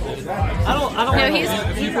tall, dude. I don't No, he's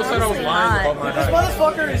People said I was lying about my This height.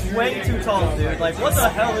 motherfucker is way too tall, dude. Like, what the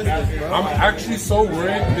hell is this, bro? I'm actually so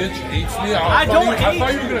worried Mitch hates me. I don't hate I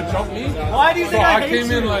thought you you. were gonna jump me. Why do you think I hate came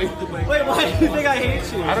you? in like, Wait, why do you think I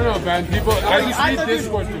hate you? I don't know, man. People, I just I read thought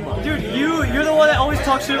Discord too much. Dude, you're the one that always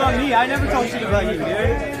talks shit about me. I never talk shit about you,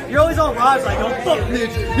 dude. You're always on Rob's like, oh, fuck Mitch.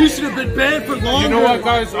 He should have been banned for longer. You know what,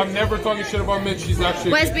 guys? I'm never talking shit about Mitch. He's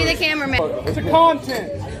actually. Wes, be the cameraman. To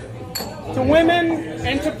content. To women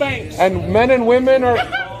and to banks. And men and women are.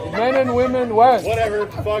 Men and women, Wes. Whatever,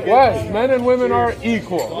 fuck it. Wes, men and women are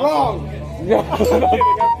equal. Wrong. Yeah. I'm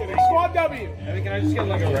kidding. Squad W. Can I just get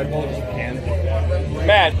like a Red Bull if you can?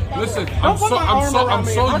 Bad. Listen, Don't put my arm around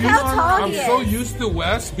me. Look how tall I'm he so is. used to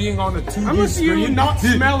Wes being on a 2D I'm used to you screen. not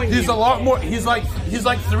smelling He's you. a lot more. He's like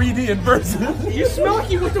 3D in person. You smell like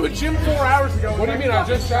you went to a gym 4 hours ago. What do you mean? I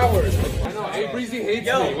just showered. I know. Hey, Breezy hates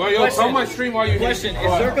me. Well, yo, question. tell my stream why you hate Question, me.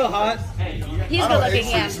 is Zherka hot? He's good looking,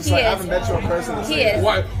 yeah. He I haven't is. met you in person. He is.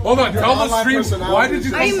 Why? Hold on. Tell the online stream. personality. Why did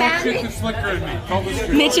you Are you come mad? shit to Slicker and me? Tell the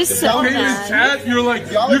stream. Mitch is so Okay, in mad. chat, you're like,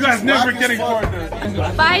 Y'all you are guys just never whack as getting fuck.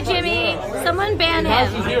 partners. Bye, Jimmy. Someone ban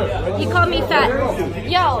him. He called me fat.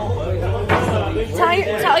 Yo.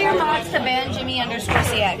 Tell your mods to ban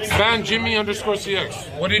Jimmy_CX. Ban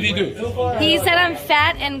Jimmy_CX. What did he do? He said I'm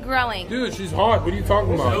fat and growing. Dude, she's hot. What are you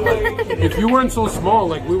talking about? If you weren't so small,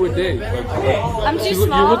 like we would date. Like, I'm too you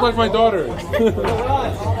small. look like my daughter.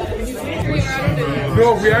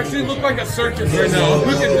 Bro, we actually look like a circus right now. Look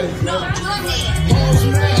at this.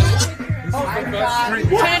 Turn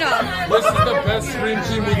it off. This is the best stream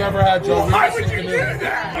team we've ever had, Joe.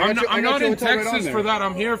 I'm not in Texas for that.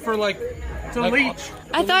 I'm here for like. To leech.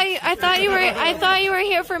 I thought you were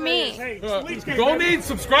here for me. Donate,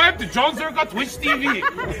 subscribe to John Zherka Twitch TV.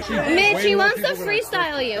 Mitch, he wants to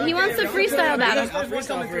freestyle you. He wants to freestyle battle.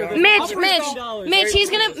 Mitch, he's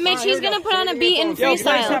gonna put on a beat and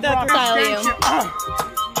freestyle you.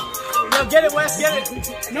 Yo, get it, Wes, get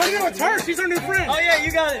it. No, it's her. She's our new friend. Oh, yeah,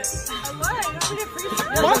 you got it.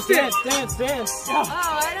 Bust it. Dance.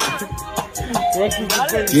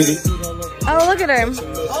 Oh, look at her.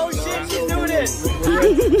 Oh, shit, she's doing it.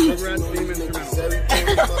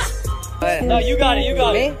 No, you got it,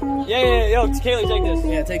 Yeah, yo, Kaylee, take this.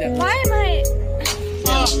 Yeah, take that. Why am I?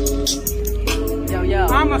 Yo.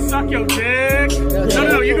 I'ma suck your dick.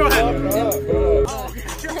 No, you go ahead.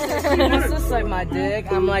 wants to suck my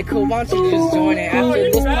dick. I'm like, cool, why don't you just join it?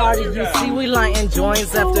 After this party, you see we lighting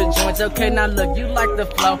joints after joints. Okay, now look, you like the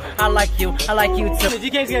flow. I like you too.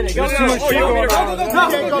 You can't get it. Go, go.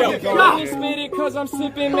 Let me spit it cause I'm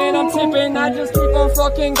sipping, man, I'm tipping. I just keep on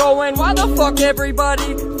fucking going. Why the fuck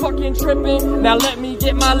everybody fucking tripping? Now let me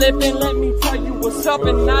get my lip in, let me tell you what's up.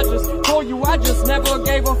 And I just told you I just never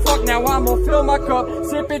gave a fuck. Now I'm gonna fill my cup,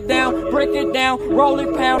 sip it down, break it down, roll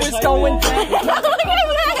it, pound, it's going down.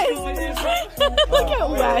 Look at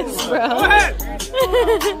Wes, bro.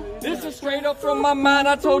 This is straight up from my mind.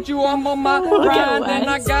 I told you I'm on my grind, and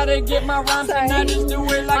I gotta get my rhymes, and I just do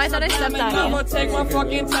it like I'ma take my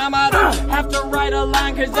fucking time. I don't have to write a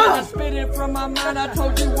line, cause I just spit it from my mind. I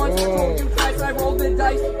told you once, I told you twice, I rolled the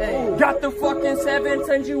dice. Got the fucking 7,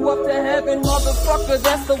 send you up to heaven, motherfucker.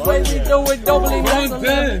 That's the way we do it. Don't believe that's Go,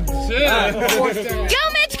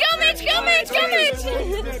 Mitch, go, Mitch, go, Mitch, go, Mitch.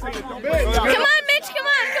 Come on, Mitch, come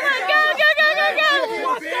on, go, go, go, go, go.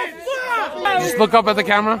 Just look up at the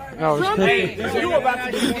camera. No, I'm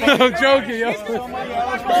joking, yo. It's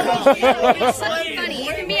fucking funny.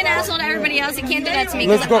 You can be an asshole to everybody else. You can't do that to me.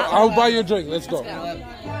 Let's go. I'll buy you a drink. Let's go.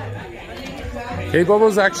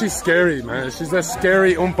 K-Bubble's actually scary, man. She's a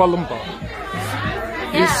scary Oompa Loompa.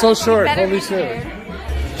 Yeah, he's so short. better Holy be shit.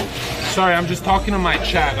 Sorry, I'm just talking to my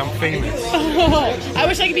chat. I'm famous. I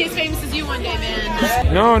wish I could be as famous as you one day,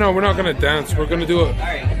 man. No, we're not gonna dance. We're gonna do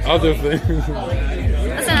other things. Listen,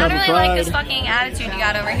 I don't really like this fucking attitude you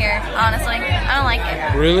got over here, honestly. I don't like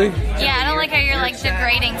it. Really? Yeah, I don't like how you're like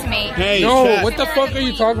degrading to me. Hey, no, what the fuck are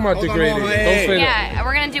you talking about degrading? Don't say that. Yeah,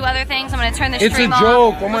 we're gonna do other things. I'm gonna turn this It's a stream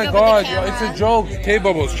joke. off. Oh my god, it's a joke.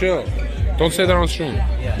 K-Bubbles, chill. Don't say that on stream.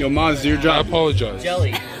 Yo, Maz, your job. I apologize.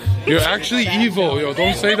 Jelly. You're actually evil, yo.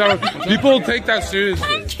 Don't say that. People take that seriously.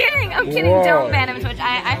 I'm kidding. I'm kidding. Whoa. Don't ban him, Twitch.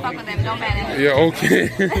 I fuck with him. Don't ban him. Yeah,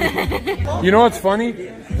 okay. You know what's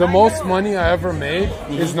funny? The most money I ever made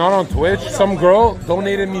is not on Twitch. Some girl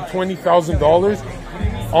donated me $20,000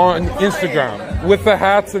 on Instagram with the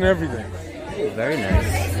hats and everything. Very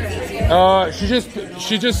nice. She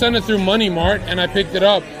just sent it through Money Mart, and I picked it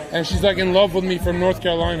up, and she's like in love with me from North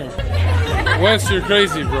Carolina. Wes, you're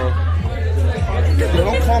crazy, bro. Yo,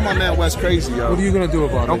 don't call my man Wes crazy, yo. What are you gonna do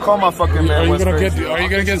about it? Don't call my fucking man Wes crazy. Are you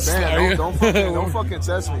gonna get? Don't fucking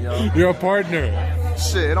test me, yo. You're a partner.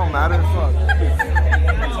 Shit, it don't matter. Fuck.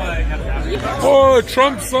 Oh,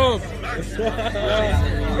 Trump sub. You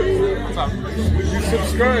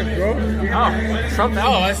subscribe, bro. Oh, Trump.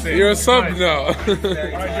 Oh, I see. You're a sub now.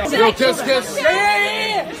 Yo, kiss.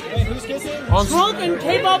 Yeah. Who's kissing? Trump and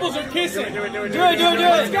K-Bubbles are kissing. Do it.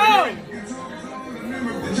 Let's go.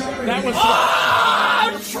 That was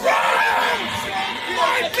Trump!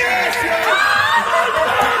 Like this!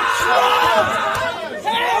 Trump!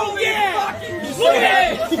 Hell yeah! Look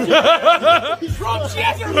at it! Trump, she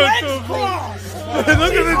has her legs crossed! Look at the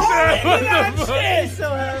chat! What the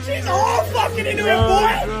fuck? She's all fucking into it,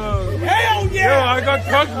 boy! Hell yeah! Yo, I got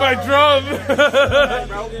cucked by Trump!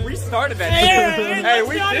 We started that shit. Hey,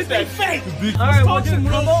 we did that fake! Alright, we'll just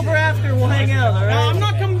come over after. We'll hang out, alright? No, I'm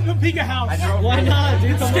not coming to Pika House. Why not,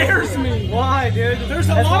 dude? It scares me. Why, dude? There's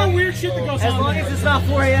a lot of weird shit that goes on. As long as it's not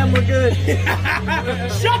 4 a.m., we're good.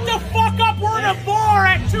 Shut the fuck up! We're in a bar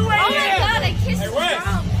at 2 a.m. Oh my god, I kissed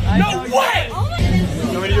Trump. No way! Oh my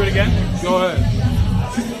You want me to do it again? Go ahead.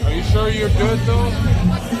 Are you sure you're good though?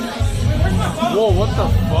 Whoa, what the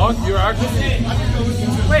fuck? You're actually...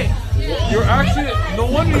 Wait. You're actually... No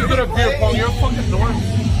wonder you're good at beer pong. You're a fucking normal.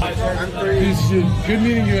 Good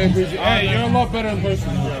meeting you, Ambridge. Hey, you're a lot better in person.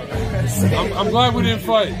 I'm glad we didn't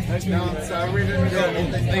fight. You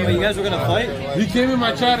guys were gonna fight? He came in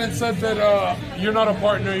my chat and said that you're not a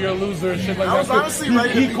partner, you're a loser, and shit like I was that. honestly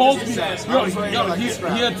ready to He called beat me. his ass. I Yo, was ready to, like,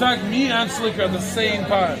 he attacked me and Slicker at the same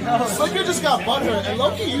time. Slicker just got butthurt, and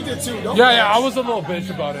Loki, you did too. Don't Yeah, I was a little bitch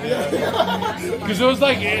about it. Because it was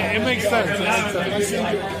like, it makes sense.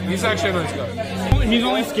 He's actually a nice guy. He's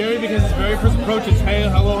only scary because his very first approach is, hey,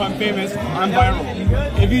 hello, I'm famous, I'm viral.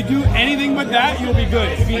 If you do anything but that, you'll be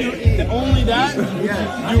good. If you do only that, then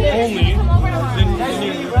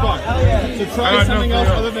you're fucked. So try something else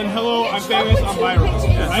other than, hello, I'm famous, I'm viral.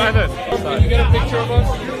 Right? Can you get a picture of us?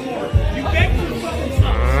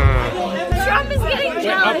 Trump is getting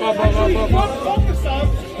jealous. Up.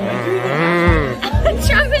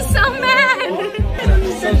 Trump is so mad.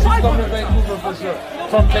 So she's coming to Vancouver for sure.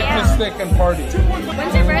 Come take the stick and party.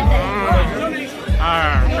 When's your birthday?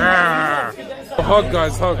 Hug,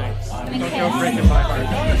 guys, hug. I've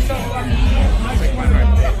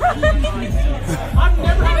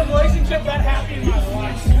never had a relationship that happy in my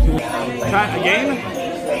life. Again?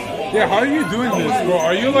 Yeah, how are you doing this, bro?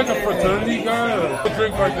 Are you like a fraternity guy or a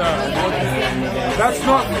drink like that? That's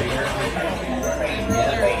not me.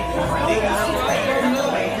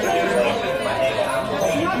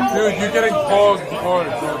 Dude, you're getting clogged hard,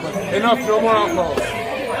 bro. Enough, no more alcohol.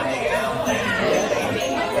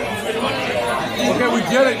 Okay, we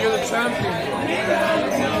get it, you're the champion.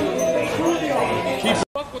 Keep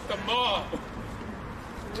up with the mob.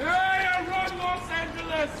 Yeah, run Los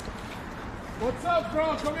Angeles! What's up,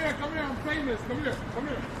 bro? Come here, I'm famous. Come here.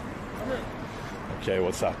 Okay,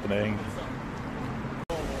 what's happening?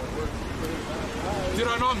 Did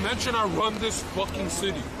I not mention I run this fucking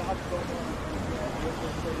city?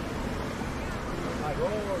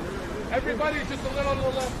 Everybody, just a little to the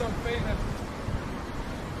left, I'm famous.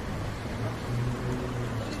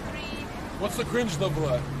 What's the cringe level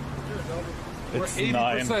at? It's We're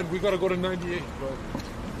 80%. 9. We gotta go to 98, bro.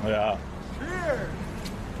 Yeah.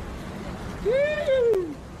 Cheers!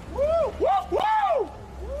 Woo! Woo! Woo! Woo!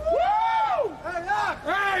 Woo! Hey, yeah!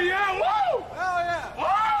 Hey, yeah! Woo! Hell yeah!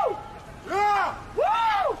 Woo! Yeah!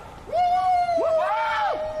 Woo! Woo!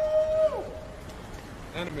 Woo!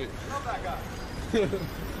 Anime. Love that guy.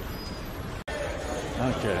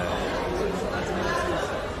 Okay.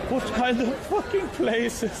 What kind of fucking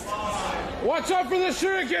place is this? Watch out for the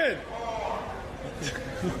shuriken!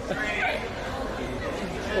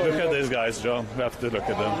 Look at these guys, John. We have to look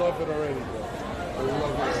at I them. love it already, bro. I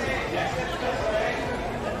love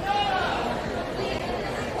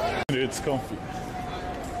it. It's comfy.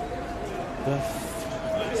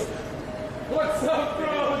 What's up,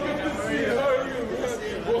 bro? Good to see you. How are you,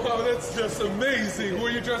 man? Wow, that's just amazing. Who are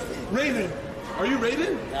you dressed? Raiden. Are you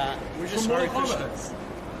Raiden? We're just From Hare Mortal Kombat. Krishnas.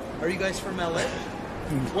 Are you guys from LA?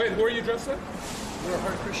 Wait, who are you dressed as? We're a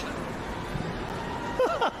Hare Krishna.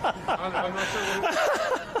 I'm not sure what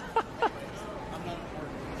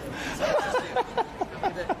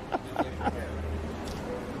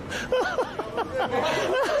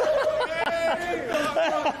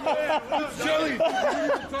Jelly,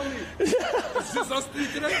 tell me. It's just us three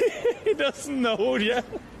today? He doesn't know yet.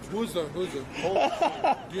 Who's that?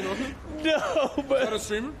 Oh, do you know him? No, but... Is that a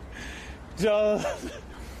streamer? John,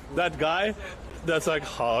 that guy, that's like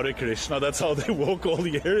Hare Krishna. That's how they walk all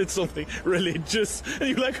year. It's something religious. And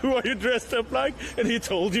you're like, who are you dressed up like? And he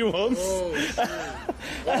told you once. Oh, shit.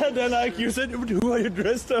 And then like you said, who are you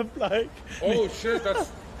dressed up like? Oh, shit,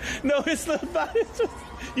 that's... No, it's not that. It's just,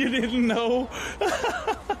 you didn't know.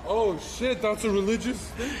 Oh, shit, that's a religious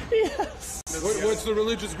thing? Yes. What's the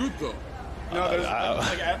religious group, though? No, there's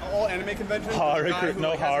like at all anime conventions. Hare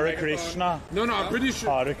Krishna. No, I'm pretty sure.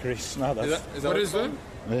 Hare Krishna. That's, What is that?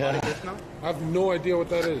 yeah. I have no idea what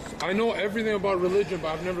that is. I know everything about religion, but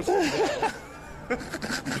I've never seen that.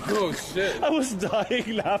 Oh, shit. I was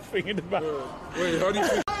dying laughing in the back. Wait, how do you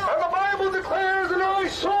think? And the Bible declares, and I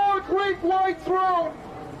saw a great white throne,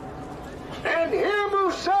 and him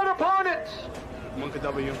who sat upon it, Monkey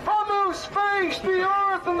W. from whose face the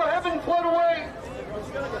earth and the heaven fled away.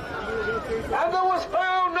 And there was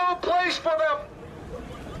found no place for them.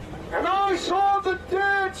 And I saw the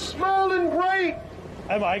dead, small and great,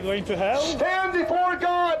 Am I going to hell? stand before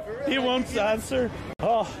God. He wants to answer.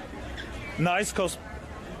 Oh, nice cos.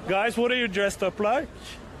 Guys, what are you dressed up like?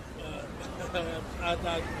 I'm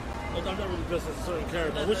not really dressed as a certain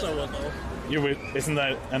character. I wish I would, though. You with? Isn't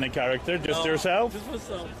that any character? Just yourself? Just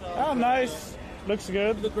myself. Oh, nice. Looks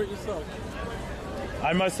good. You look great yourself.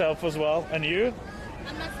 I'm myself as well. And you?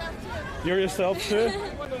 I'm myself too. You're yourself too?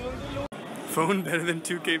 Phone better than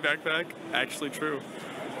 2K backpack? Actually true.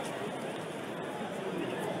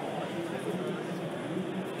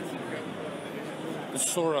 It's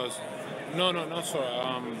Sora's. No, not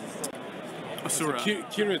Sora. Asura.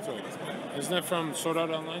 Kirito. Isn't that from Sword Art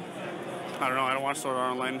Online? I don't know. I don't watch Sword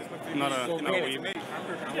Art Online. I'm not a weeb.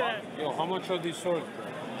 Yo, how much are these swords, bro?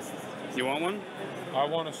 You want one? I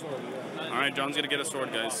want a sword, yeah. All right, John's gonna get a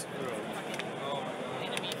sword, guys.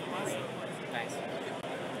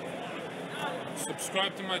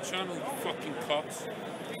 Subscribe to my channel, you fucking cocks.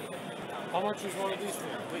 How much is one of these for?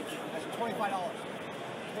 $25.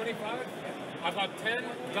 25? I got 10,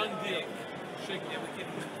 done deal. Shake it.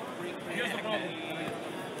 Here's the problem.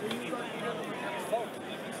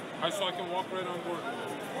 So I can walk right on board.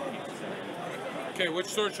 Okay, which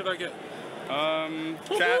sword should I get?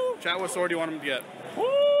 Chat what sword do you want him to get?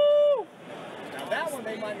 Woo! Now that one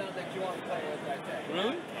they might not think you want to play with that day.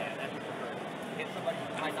 Really? Yeah, hit somebody,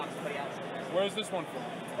 might knock somebody out. Where's this one from?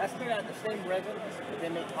 That's made out of the same resin, but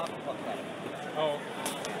then they talk about that. Oh.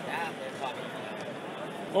 That they're talking about.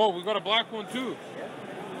 Oh, we got a black one too.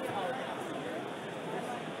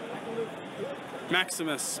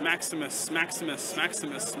 Maximus. Is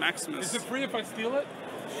it free if I steal it?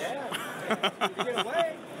 Yeah. You get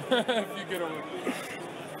away. If you get away.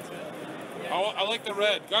 I like the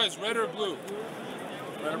red. Guys, red or blue?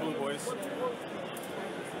 Red or blue, boys?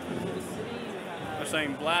 They're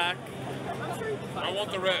saying black. I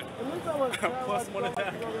want the red. Plus 1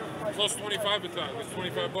 attack. Plus 25 attack. That's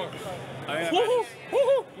 $25. Oh, yeah.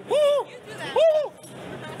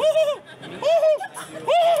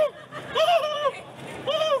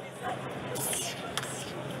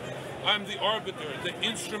 I'm the arbiter, the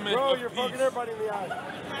instrument Bro, of you're peace. fucking everybody in the eye.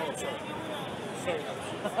 Oh, sorry.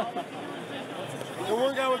 The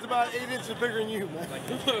one guy was about 8 inches bigger than you, man.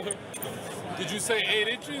 Did you say 8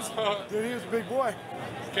 inches? Dude, he was a big boy.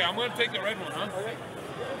 Okay, I'm gonna take the red one, huh? Okay.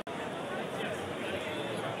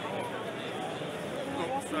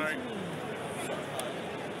 Oh, sorry.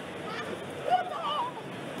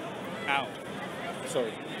 Ow.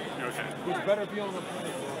 Sorry. You're okay. It's better be on the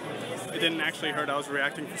plane. It didn't actually hurt. I was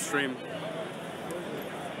reacting for stream.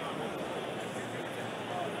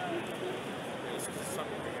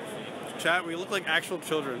 Chat, we look like actual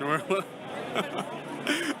children.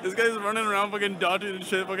 This guy's running around fucking dodging and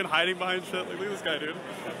shit, fucking hiding behind shit. Like, look at this guy, dude.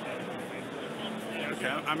 Okay,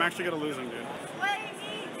 I'm actually gonna lose him, dude.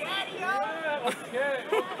 Okay,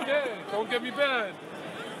 okay. Don't get me bad.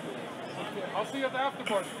 Okay, I'll see you at the after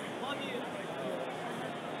party.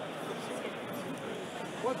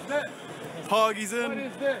 What's that? Hoggy's in. What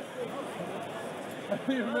is this?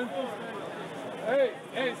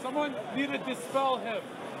 Hey, someone need to dispel him.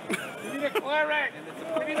 We need a cleric.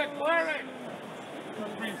 We need a cleric.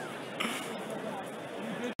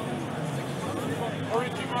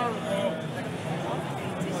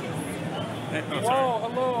 Whoa,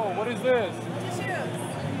 hello. What is this? Tissues.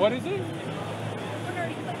 What is it?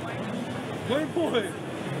 Playboy.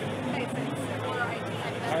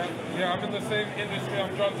 Yeah, I'm in the same industry.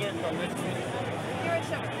 I'm John Zherka. Nice to meet you. You're a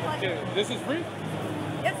chef. Okay, this is free?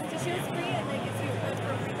 Yes, tissue is free and they give you first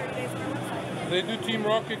for free 30 days on our website. They do Team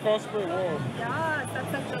Rocket cosplay. Whoa. Yes,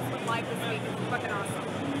 that's just went live this week. It's fucking awesome.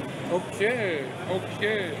 Okay,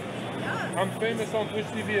 okay. Yes. I'm famous on Twitch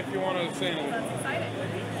TV if you want to say anything. That's exciting.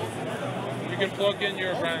 You can plug in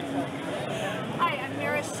your brand. Hi, I'm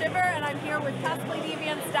Mira Shiver and I'm here with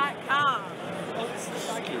cosplaydeviants.com.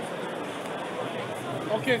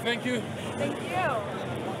 Okay, thank you. Thank you.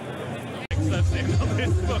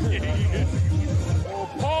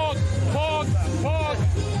 Pog!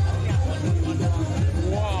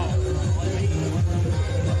 Wow.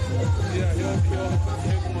 Yeah, he'll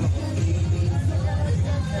take one of them.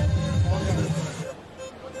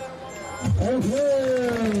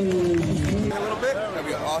 A little bit? That'd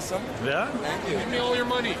be awesome. Yeah? Thank you. Give me all your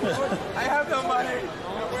money. I have no money.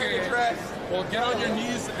 Okay. Well, get on your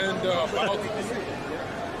knees and bow.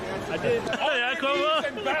 I did. Yeah, come on.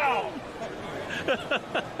 And bow.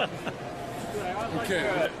 Okay.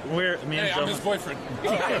 Me and Hey, I'm his boyfriend.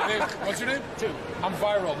 Hey, what's your name? I'm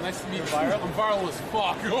Viral. Nice to meet you. I'm viral as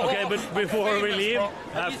fuck. Okay, but before we leave, I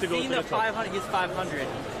have to go to the top. 500, he's 500.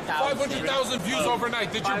 500,000 views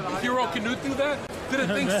overnight. Did your hero Canute do that? Didn't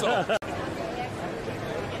think so.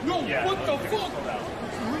 No, what the fuck?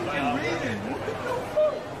 Raiden, what the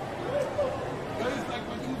fuck? That is like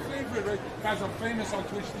my new favorite, right? Guys, I'm famous on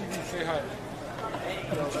Twitch TV. Say hi.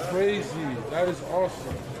 That's crazy. That is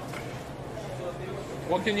awesome.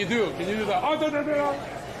 What can you do? Can you do that? Oh, no.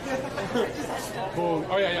 Boom.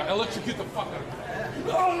 Oh, yeah. Electrocute the fuck out of it.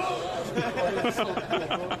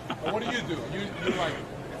 What do? You like,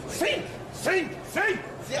 sing! Yeah, right?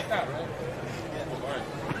 All right.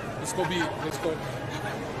 Let's go.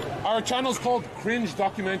 Our channel's called Cringe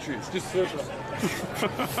Documentaries. Just search it.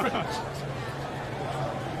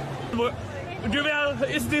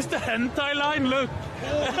 Is this the hentai line? Look.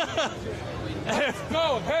 Let's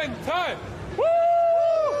go, hentai! Woo!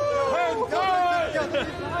 Hentai!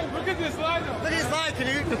 Look at this lineup. Look at this line,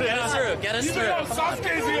 Canute. Get us through. Get us through.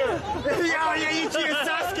 Sasuke's here. Yeah, you cheated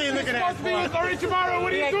Sasuke looking at. Supposed to be with Orochimaru.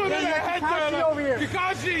 What are you doing in that hentai? over here.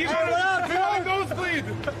 Kakashi, you gotta nosebleed.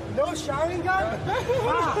 No Sharingan?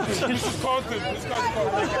 This is content. This guy's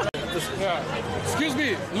content. Yeah. Excuse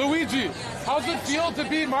me, Luigi. How's it feel to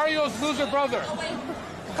be Mario's loser brother?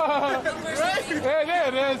 Hey, there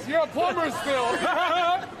it is. You're a plumber still.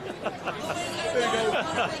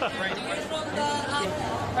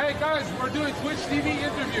 Hey guys, we're doing Twitch TV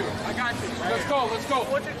interview. I got you. Let's go.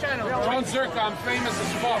 What's your channel? John Zherka, I'm famous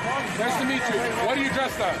as fuck. Nice to meet you. What are you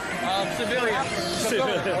dressed as? Civilian.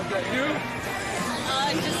 Okay, you?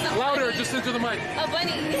 Just Louder, just into the mic. a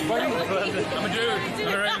bunny. Bunny? I'm a dude.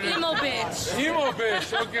 Emo bitch. Emo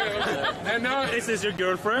bitch. Okay. And now Is this your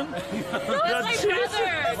girlfriend? Who is my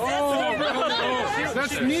brother? Oh,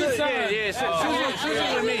 that's me. Yeah, she's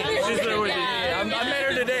with me. She's there with me. I met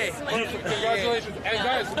her today. Congratulations. And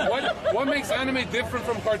guys, what makes anime different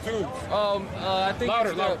from cartoons? I think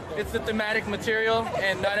it's the thematic material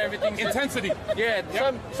and not everything. Intensity. Yeah,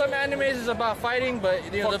 some animes is about fighting, but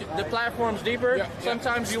you know the platform's deeper. Yeah.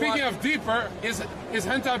 Sometimes Speaking of deeper, is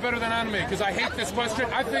hentai better than anime? Because I hate this question.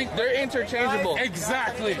 I think they're interchangeable.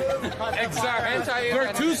 Exactly. Exactly.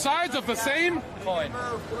 They're two sides of the same coin.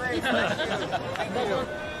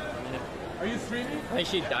 Are you streaming? I think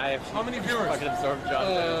she'd die if she How many viewers? fucking absorbed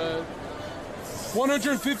John.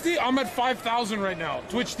 150? I'm at 5,000 right now.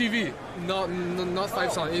 Twitch TV. Not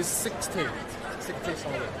 5,000. It's 60.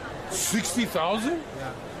 60,000?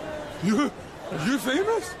 Yeah. You're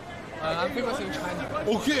famous? I'm famous in China.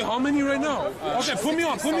 Okay, how many right now? Okay, put me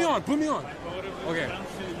on. Okay.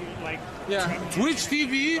 Yeah. Twitch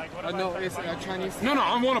TV? No, it's Chinese. No,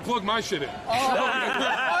 I want to plug my shit in.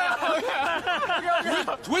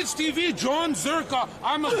 Twitch TV, John Zherka.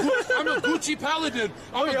 I'm a Gucci Paladin.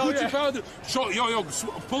 Paladin. Yo,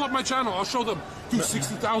 pull up my channel. I'll show them. Dude,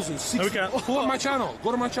 60,000. Pull up my channel.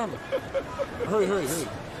 Go to my channel. Hurry.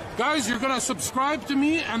 Guys, you're gonna subscribe to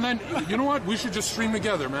me, and then you know what? We should just stream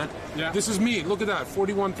together, man. Yeah. This is me. Look at that.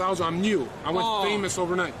 41,000. I'm new. I went famous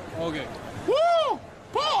overnight. Okay. Woo!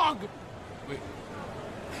 Pog! Wait.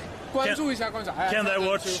 Can they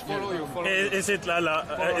watch? Is it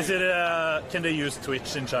can they use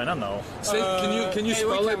Twitch in China? No. Say, can you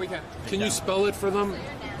spell it? Can you spell it for them?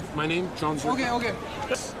 My name, John Zherka. Okay.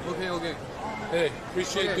 Hey,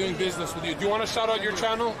 appreciate doing business with you. Do you want to shout out your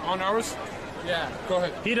channel on ours? Yeah. Go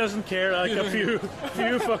ahead. He doesn't care. Like a few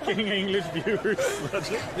fucking English viewers.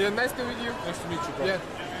 Yeah, nice to meet you. Nice to meet you, bro. Yeah.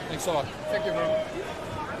 Thanks a lot. Thank you, bro.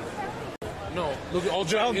 No, look at all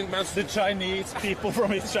the Chinese people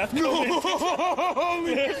from his chat. No!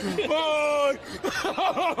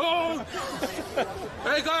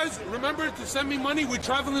 Hey guys, remember to send me money. We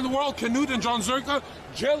travel in the world. Canute and John Zherka,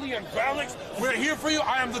 Jelly and Valix. We're here for you.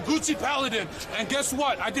 I am the Gucci Paladin. And guess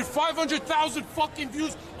what? I did 500,000 fucking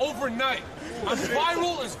views overnight. I'm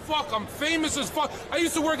viral as fuck. I'm famous as fuck. I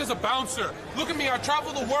used to work as a bouncer. Look at me. I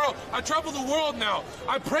travel the world. I travel the world now.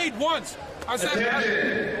 I prayed once. I said,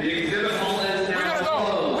 Attention, the exhibit hall is now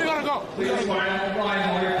closed. We gotta go. Please final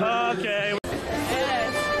line. Okay.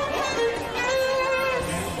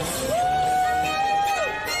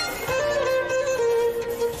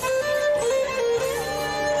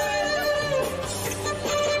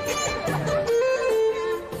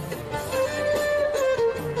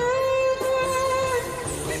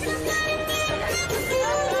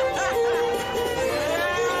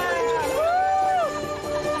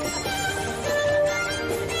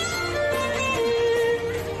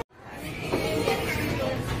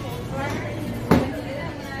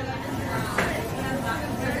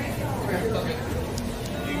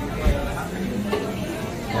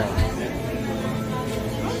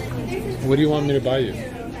 What do you want me to buy you?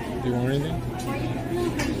 Do you want anything?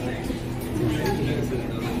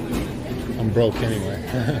 I'm broke anyway.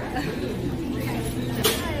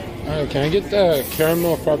 Can I get the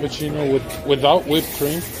caramel frappuccino without whipped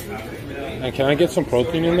cream? And can I get some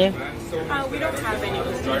protein in there? We don't have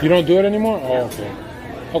any. You don't do it anymore? Oh, okay.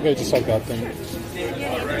 Okay, just like that then.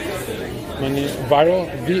 My name, Viral,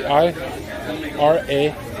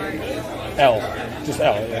 VIRAL. Just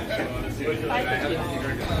L, yeah.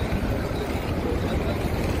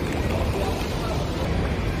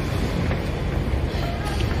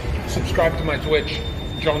 Subscribe to my Twitch,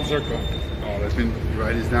 John Zherka. Oh, let me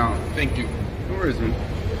write this down. Thank you. Where is it?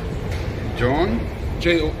 John?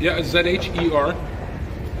 Z-H-E-R.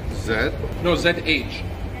 Z? No, Z-H.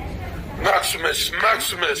 Maximus.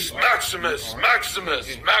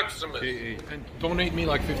 And donate me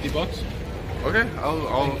like 50 bucks. Okay, I'll...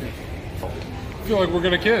 I feel like we're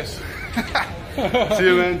gonna kiss. See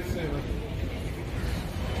you, man.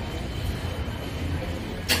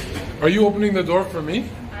 Are you opening the door for me?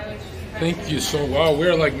 Thank you so wow,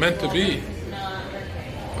 we're like meant to be.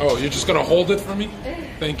 Oh, you're just gonna hold it for me?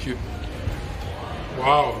 Thank you.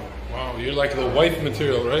 Wow, you're like the wife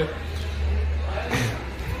material, right?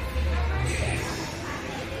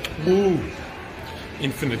 Ooh,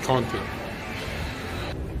 infinite content.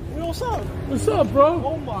 What's up? What's up, bro?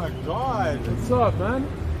 Oh my god. What's up, man?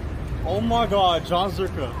 Oh my god, John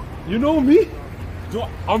Zherka. You know me?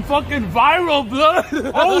 I'm fucking viral, blood.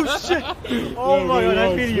 Oh shit! Oh my god,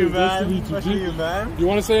 nice meeting you, man. Nice to meet you, man. You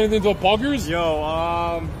want to say anything to the poggers? Yo,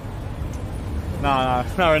 nah,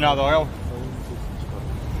 not right now though.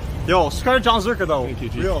 Yo, subscribe to John Zherka though. Thank you,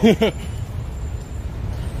 G. Real.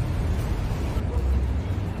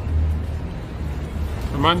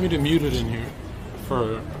 Remind me to mute it in here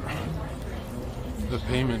for the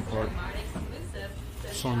payment part.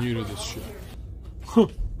 So new to this shit.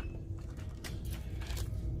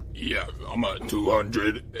 Yeah, I'm a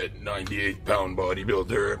 298-pound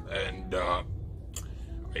bodybuilder, and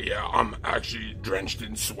yeah, I'm actually drenched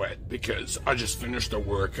in sweat because I just finished a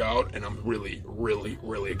workout and I'm really, really,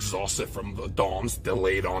 really exhausted from the DOMS,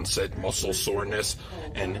 delayed onset muscle soreness.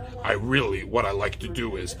 And what I like to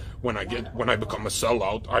do is when I become a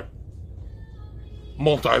sellout,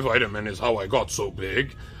 multivitamin is how I got so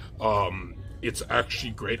big. It's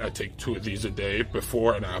actually great. I take 2 of these a day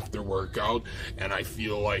before and after workout, and I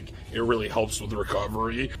feel like it really helps with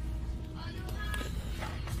recovery.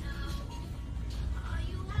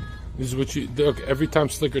 This is what you look. Every time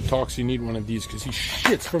Slicker talks, you need one of these because he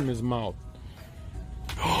shits from his mouth.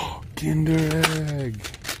 Kinder Egg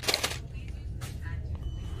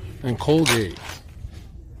and Colgate.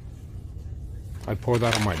 I pour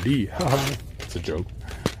that on my D. It's a joke.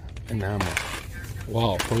 Enamel.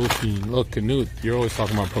 Wow, protein. Look, Canute, you're always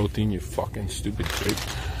talking about protein, you fucking stupid chick.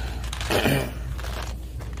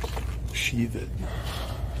 Sheathe it.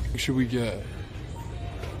 What should we get?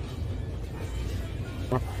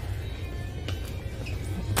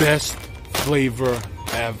 Best flavor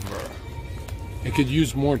ever. It could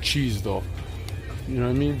use more cheese though. You know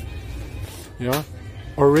what I mean? Yeah.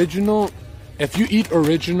 Original. If you eat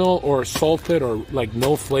original or salted or like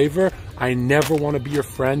no flavor, I never want to be your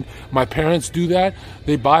friend. My parents do that.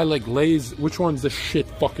 They buy like Lay's. Which one's the shit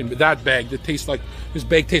fucking? That bag that tastes like, this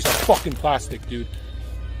bag tastes like fucking plastic, dude.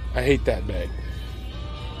 I hate that bag.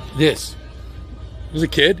 This. As a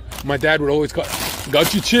kid, my dad would always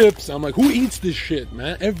got you chips. I'm like, who eats this shit,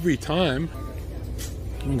 man? Every time.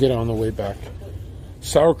 Let me get it on the way back.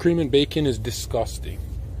 Sour cream and bacon is disgusting.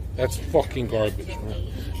 That's fucking garbage, man.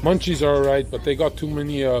 Munchies are alright, but they got too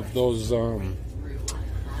many of those,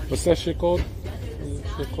 what's that shit called?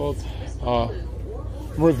 What's that called?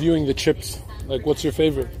 I'm reviewing the chips. Like, what's your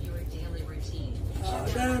favorite?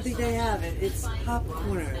 I don't think they have it. It's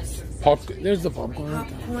popcorners. There's the popcorn.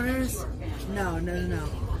 Popcorners? No.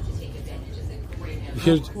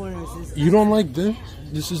 Here's, you don't like this?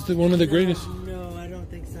 This is one of the greatest. No, I don't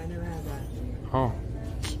think so. I never had that. Oh.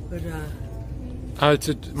 But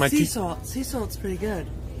my sea salt. Sea salt's pretty good.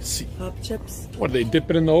 Pop chips. What, do they dip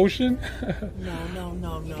it in the ocean?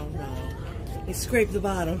 No. They scrape the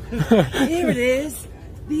bottom. Here it is.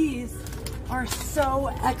 These are so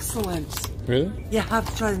excellent. Really? Yeah, have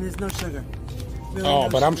to try them. There's no sugar. Really, oh, no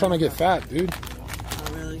but sugar. I'm trying to get fat, dude. Oh,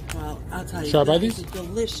 really? Well, I'll tell you. Should I buy these?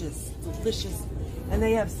 Delicious. And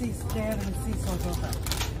they have sea salt also.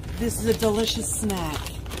 This is a delicious snack.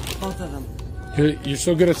 Both of them. You're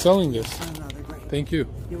so good at selling this. Oh, no, they're great. Thank you.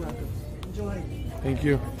 You're welcome. Enjoy. Thank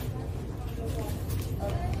you.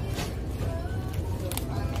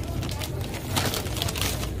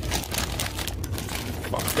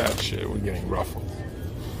 Fuck that shit. We're getting ruffled.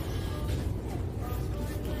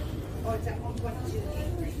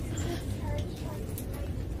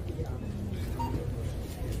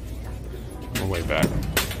 On the way back.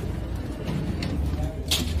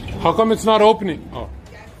 How come it's not opening? Oh.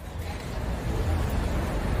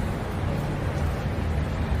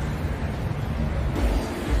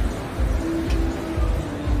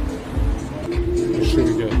 What should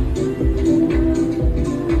we get?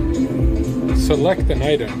 Select an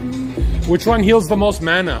item. Which one heals the most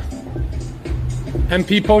mana?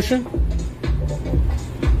 MP potion?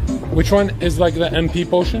 Which one is like the MP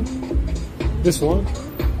potion? This one?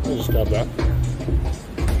 I'll just grab that.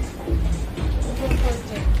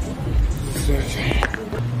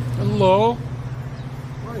 Hello?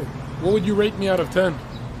 What would you rate me out of 10? I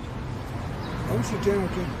would say 10 out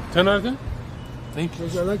of 10. 10 out of 10? Thank you.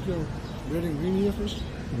 Because I like your red and green earrings.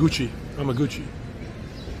 Gucci. I'm a Gucci.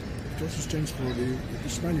 It also stands for the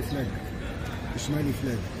smiley flag. The smiley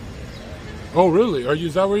flag. Oh, really?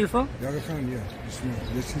 Is that where you're from? The other kind, yeah.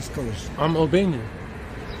 That's his colors. I'm Albanian.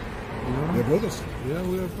 They're brothers. Yeah,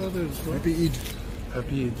 we are brothers. Bro. Happy Eid.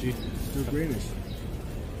 Happy Eid, G. Your greatness.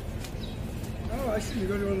 Oh, I see you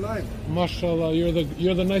got it on live. Mashallah,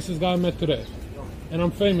 you're the nicest guy I met today. And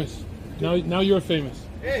I'm famous. Now you're famous.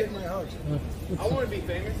 Hey, I want to be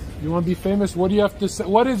famous. You want to be famous? What do you have to say?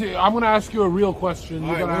 What is it? I'm going to ask you a real question.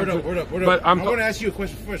 All right, word up. But I want to ask you a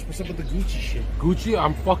question first. What's up with the Gucci shit? Gucci?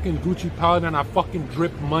 I'm fucking Gucci Paladin. I fucking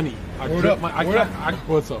drip money. What's up?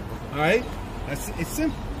 What's up? All right? It's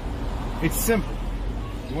simple. It's simple.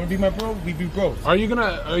 You want to be my bro? We be bros. Are you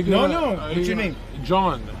gonna? No. What's your name?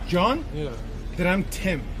 John. John? Yeah. Then I'm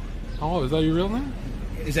Tim. Oh, is that your real name?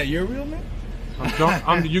 Is that your real name?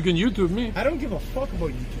 You can YouTube me. I don't give a fuck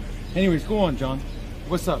about YouTube. Anyways, go on, John.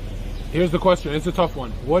 What's up? Here's the question. It's a tough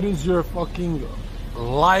one. What is your fucking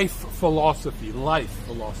life philosophy? Life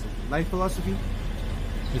philosophy. Life philosophy?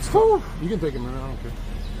 It's tough. You can take it, man. I don't care.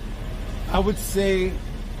 I would say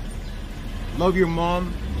love your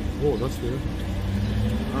mom. Whoa, that's fair.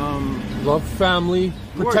 Love family.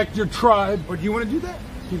 Protect your tribe. Or do you want to do that?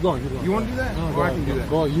 Keep going. Keep going. You want to do that? No, or I can do that.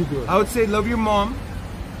 Go on, you do it. I would say love your mom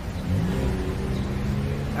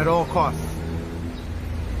at all costs.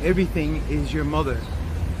 Everything is your mother.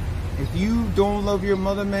 If you don't love your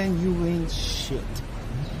mother, man, you ain't shit.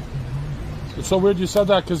 It's so weird you said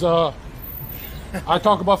that because I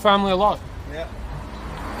talk about family a lot. Yeah.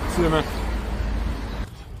 See you, man.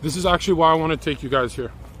 This is actually why I want to take you guys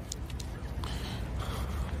here.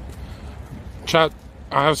 Chat,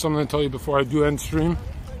 I have something to tell you before I do end stream.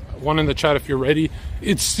 One in the chat if you're ready.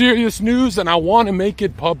 It's serious news and I want to make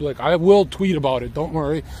it public. I will tweet about it, don't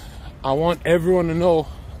worry. I want everyone to know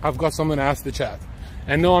I've got something to ask the chat.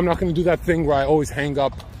 And no, I'm not going to do that thing where I always hang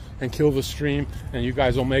up and kill the stream and you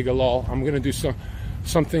guys omega lol. I'm going to do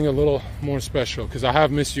something a little more special because I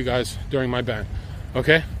have missed you guys during my ban.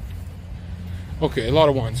 Okay? Okay, a lot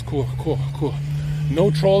of ones. Cool, cool, cool. No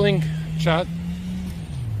trolling, chat.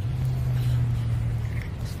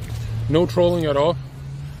 No trolling at all.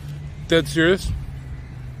 Dead serious.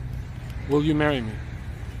 Will you marry me?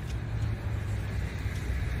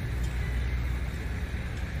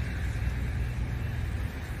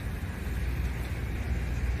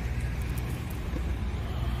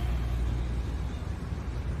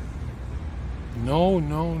 No,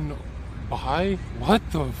 no, no. Bye? What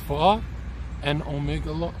the fuck? And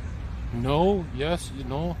omega law? No, yes, you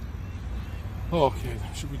know. Okay,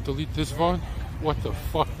 should we delete this one? What the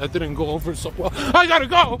fuck? That didn't go over so well. I gotta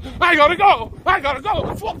go! I gotta go! I gotta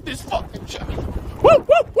go! Fuck this fucking shit! Woo, woo,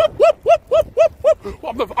 woo, woo, woo, woo,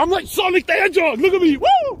 woo. I'm like Sonic the Hedgehog! Look at me! Woo!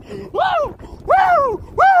 Woo! Woo!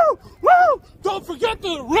 Woo! Woo! Don't forget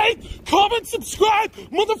to rate, comment, subscribe!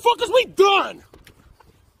 Motherfuckers, we done!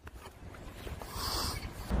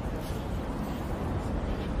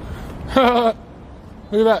 Look at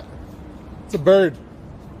that. It's a bird.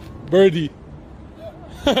 Birdie.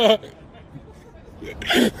 Why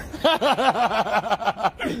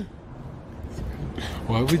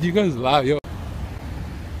would you guys laugh, yo?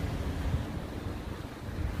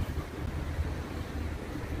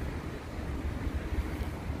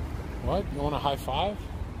 What? You want a high five?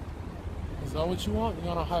 Is that what you want? You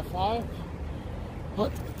want a high five?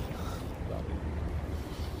 What?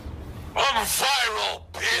 I'm viral,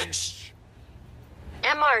 bitch!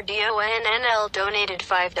 MRDONNL donated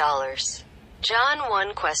 $5. John,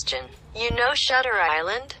 one question. You know Shutter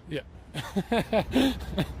Island? Yeah.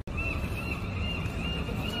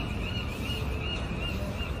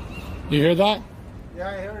 You hear that? Yeah,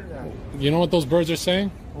 I heard that. You know what those birds are saying?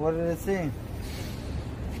 What are they saying?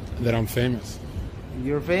 That I'm famous.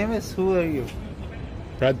 You're famous? Who are you?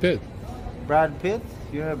 Brad Pitt. Brad Pitt?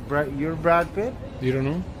 You're Brad Pitt? You don't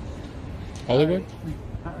know? Hollywood?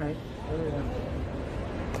 All right.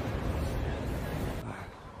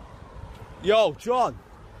 Yo, John,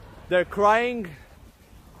 they're crying.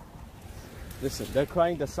 Listen, they're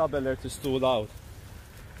crying the sub alert is too loud.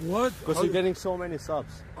 What? Because you're getting so many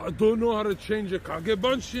subs. I don't know how to change it.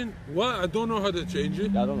 Kagebanshin? What? I don't know how to change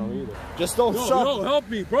it. I don't know either. Just don't no, sub. No, help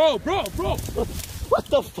me, bro. What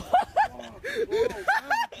the fuck? Bro,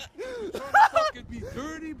 trying to fucking be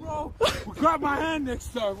dirty, bro. Grab my hand next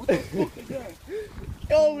time. What the fuck is that?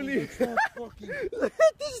 Holy. Look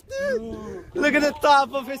at this dude. Look at the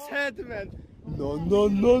top of his head, man. No, no,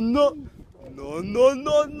 no, no. No, no,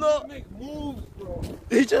 no, no. Make moves, bro.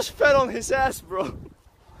 He just fell on his ass, bro.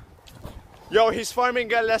 Yo, he's farming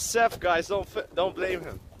LSF, guys. Don't blame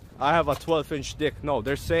him. I have a 12-inch dick. No,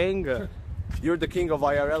 they're saying you're the king of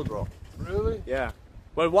IRL, bro. Really? Yeah.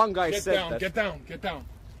 Well, one guy said that. Get down, get down.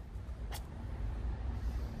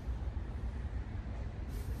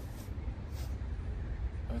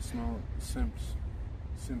 I smell simps.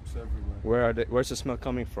 Simps everywhere. Where are they? Where's the smell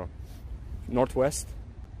coming from? Northwest?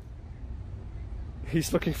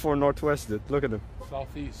 He's looking for northwest, dude. Look at him.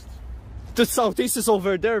 Southeast. The southeast is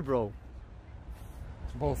over there, bro.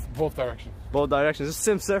 Both directions. Both directions. There's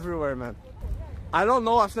simps everywhere, man. I don't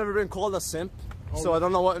know. I've never been called a simp, so I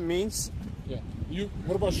don't know what it means. Yeah.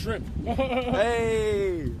 What about shrimp?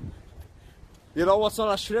 Hey. You know what's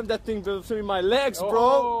on a shrimp? That thing between my legs, bro.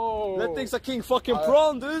 Oh. That thing's a king fucking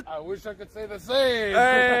prawn, dude. I wish I could say the same.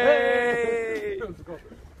 Hey. Let's go.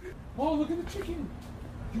 Oh, look at the chicken.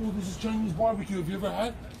 Yo, this is Chinese barbecue. Have you ever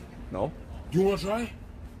had? No. Do you want to try?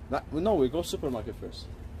 No, we go supermarket first.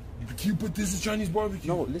 But this is Chinese barbecue.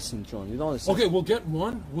 No, listen, John. You don't listen. Okay, we'll get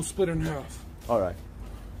one. We'll split it in half. All right.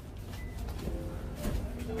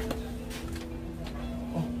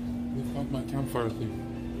 Oh, we found my campfire thing.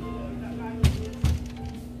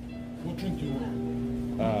 What drink do you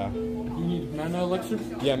want? You need mana elixir?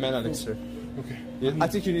 Yeah, mana elixir. Okay. Yeah, I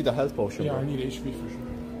think you need a health potion. Yeah, bro. I need HP for sure.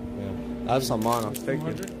 Yeah. I have some mana. Thank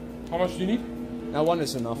you. How much do you need? Now one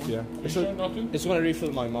is enough. Yeah. It's gonna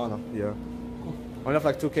refill my mana. Yeah. I have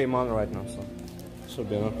like 2k mana right now, so should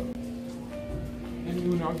be enough. Any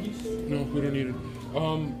unagis? No, we don't need it.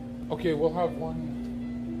 Okay, we'll have one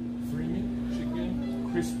free meat,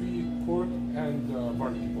 chicken, crispy pork, and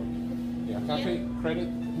barbecue pork. Yeah, cafe, credit,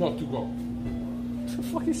 no, to go. What the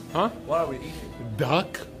fuck is? Huh? What are we eating?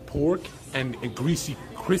 Duck, pork, and a greasy,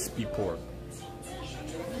 crispy pork.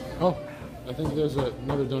 Oh, I think there's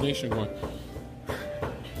another donation going.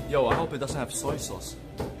 Yo, I hope it doesn't have soy sauce.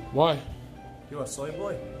 Why? You're a soy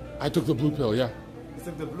boy? I took the blue pill, yeah. You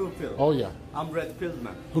took the blue pill? Oh, yeah. I'm red pilled,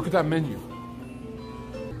 man. Look at that menu.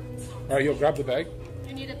 All right, yo, grab the bag.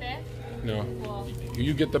 You need a bag? No.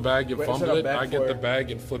 You get the bag, you Wait, is fumble there a it. bag I get for- the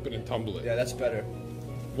bag and flip it and tumble it. Yeah, that's better.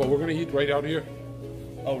 Well, we're gonna eat right out here.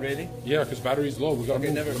 Oh, really? Yeah, because battery's low. We gotta Okay,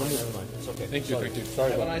 move. never We gotta mind, move. never mind. It's okay. Thank you, Sorry. thank you.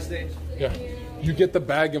 Sorry. Have a about nice day. Yeah. You get the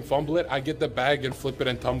bag and fumble it. I get the bag and flip it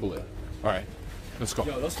and tumble it. All right, let's go.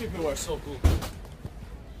 Yo, those people are so cool.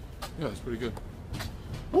 Yeah, that's pretty good.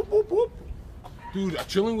 Whoop, whoop, whoop. Dude,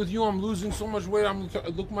 chilling with you, I'm losing so much weight.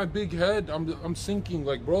 Look at my big head. I'm sinking.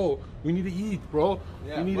 Like, bro, we need to eat, bro.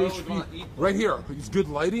 Yeah, we need where HP. would we wanna eat, bro? Right here. It's good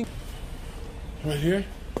lighting. Right here.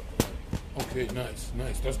 Okay, nice,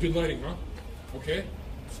 nice. That's good lighting, huh? Okay.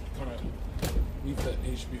 Kind of leave that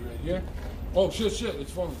HP right here. Oh shit,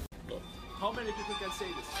 it's falling. Go. How many people can say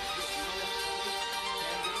this?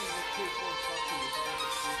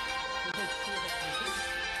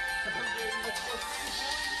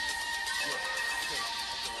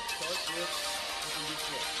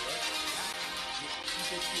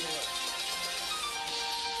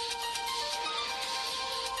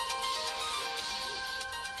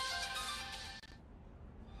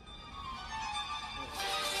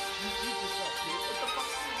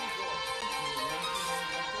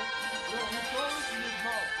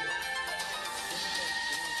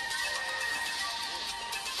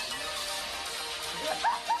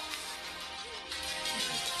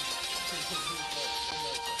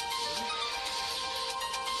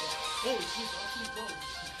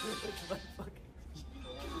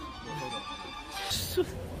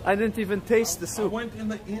 I didn't even taste the I soup. went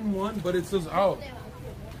in one, but it says out.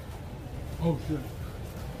 Oh shit.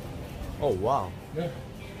 Oh wow. Yeah.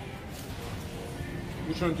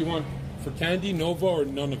 Which one do you want? For candy, Nova, or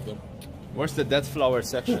none of them? Where's the dead flower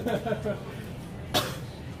section?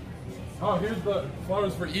 Oh, here's the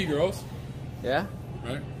flowers for e-girls. Yeah?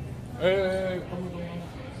 Right? Hey, come on.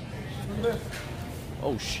 Look at this.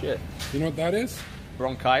 Oh shit. You know what that is?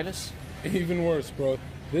 Bronchitis? Even worse, bro.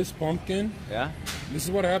 This pumpkin. Yeah? This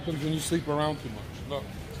is what happens when you sleep around too much. Look.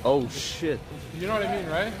 Oh shit. You know what I mean,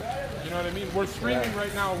 right? You know what I mean? We're streaming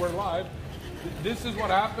right now. We're live. This is what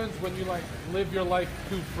happens when you like live your life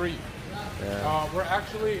too free. Yeah.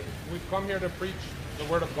 We've come here to preach the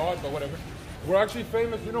word of God, but whatever. We're actually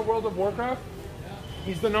famous. You know World of Warcraft?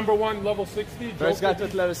 He's the #1 level 60. First guy to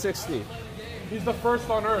level 60. He's the first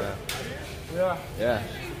on Earth. Yeah. Yeah.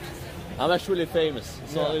 I'm actually famous.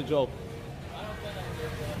 It's not a joke.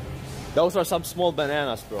 Those are some small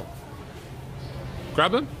bananas, bro.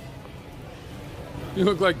 Grab them. You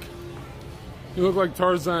look like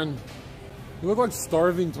Tarzan. You look like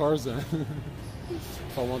starving Tarzan.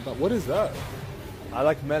 If I want that. What is that? I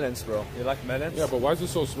like melons, bro. You like melons? Yeah, but why is it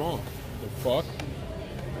so small? The fuck?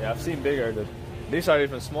 Yeah, I've seen bigger. Dude. These are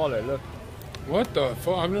even smaller. Look. What the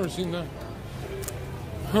fuck? I've never seen that.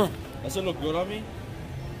 Huh? Does it look good on me?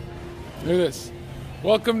 Look at this.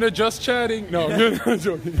 Welcome to Just Chatting. No, I'm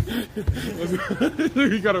joking.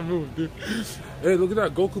 You gotta move, dude. Hey, look at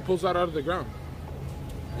that. Goku pulls that out of the ground.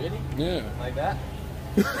 Really? Yeah. Like that?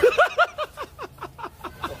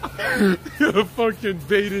 You're a fucking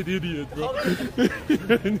baited idiot, bro.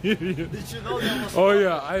 You're an idiot. Did you know that was Oh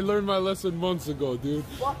yeah, I learned my lesson months ago, dude.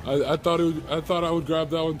 I thought I would grab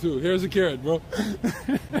that one too. Here's a carrot, bro.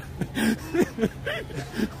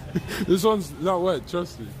 This one's not wet,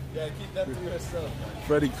 trust me. Yeah, keep that to yourself, man.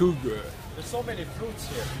 Freddy Cougar. There's so many fruits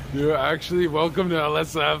here. You're actually welcome to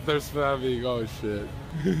Let's After Spamming. Oh shit.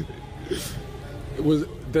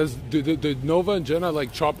 Did Nova and Jenna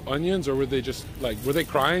like chop onions, or were they just like, were they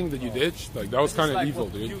crying that you ditched? Like that was kind of like evil,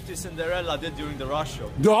 what dude. Cutie Cinderella did during the Rush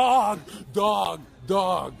show. Dog.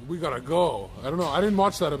 We gotta go. I don't know. I didn't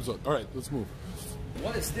watch that episode. All right, let's move.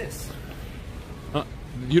 What is this? Huh?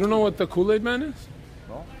 You don't know what the Kool-Aid man is?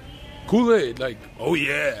 No. Kool-Aid, like, oh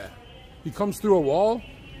yeah. He comes through a wall.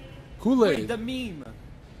 Kool-Aid. Wait, the meme.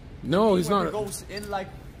 No, he's When not. He goes in like,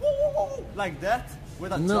 woo, like that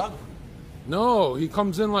with a jug. No, he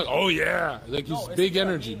comes in like, oh yeah. Like he's big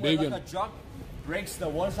energy. Big like energy. a jug breaks the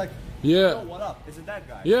wall. It's like, Yeah. oh, what up? Is it that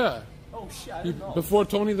guy? Yeah. Oh shit, I didn't know. Before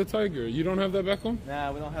Tony the Tiger. You don't have that back home?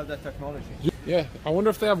 Nah, we don't have that technology. Yeah. I wonder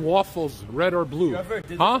if they have waffles, red or blue. You ever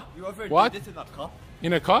did huh? You ever what? did it in a cup?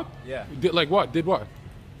 In a cup? Yeah. Did, like what? Did what?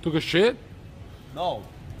 Took a shit? No.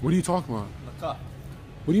 What are you talking about? In a cup.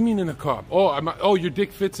 What do you mean in a cup? Oh, your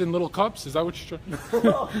dick fits in little cups? Is that what you're trying?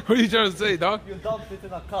 What are you trying to say, dog? You dump it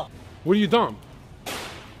in a cup. What do you dump?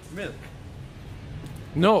 Milk.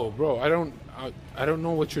 No, bro. I don't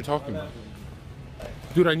know what you're talking about.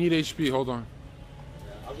 Dude, I need HP. Hold on.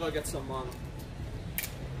 Yeah, I'm gonna get some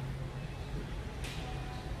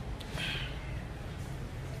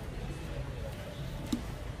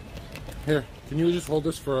Here, can you just hold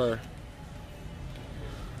this for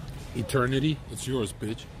eternity? It's yours,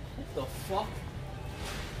 bitch. What the fuck?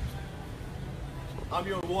 I'm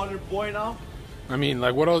your water boy now? I mean,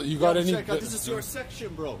 like, what else? You got any? Zherka, this is your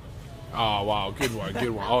section, bro. Oh, wow. Good one. Good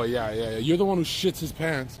one. Oh, yeah. You're the one who shits his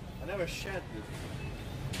pants. I never shed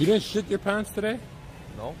this. You didn't shit your pants today?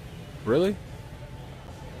 No. Really?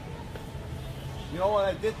 You know what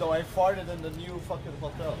I did though? I farted in the new fucking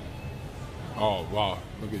hotel. Oh, wow.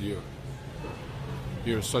 Look at you.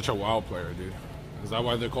 You're such a WoW player, dude. Is that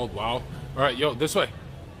why they're called WoW? All right, yo, this way.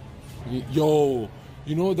 Yo,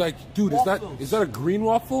 you know that, dude, is that a green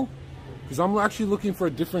waffle? Because I'm actually looking for a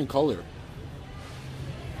different color.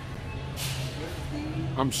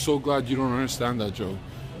 I'm so glad you don't understand that joke.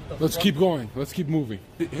 Let's keep going. Let's keep moving.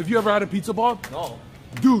 Have you ever had a pizza bob? No.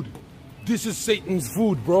 Dude, this is Satan's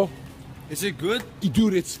food, bro. Is it good?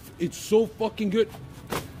 Dude, it's so fucking good.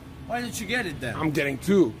 Why didn't you get it then? I'm getting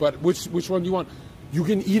two, but which one do you want? You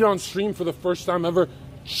can eat on stream for the first time ever.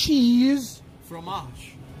 Cheese.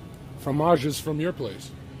 Fromage. Fromage is from your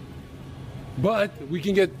place. But we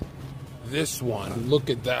can get this one. Look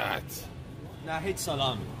at that. Nah, I hate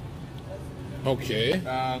salami. Okay.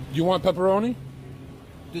 You want pepperoni?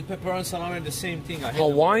 Dude, pepperoni and salami are the same thing. I hate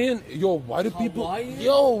Hawaiian? Yo, why do people... Hawaiian?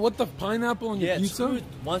 Yo, what the pineapple on your pizza? It's good.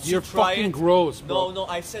 Once You're you try fucking it, gross, bro. No,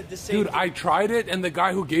 I said the same Dude, thing. I tried it, and the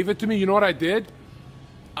guy who gave it to me, you know what I did?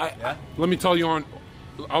 Let me tell you on...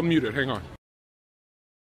 I'll mute it. Hang on.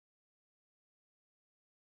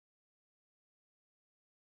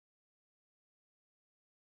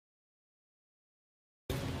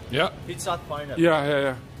 Yeah. Pizza Hut pineapple.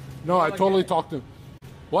 Yeah. No, I totally talked to him.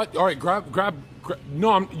 What? All right, grab.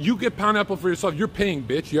 No, you get pineapple for yourself. You're paying,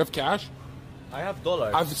 bitch. You have cash? I have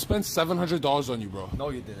dollars. I've spent $700 on you, bro. No,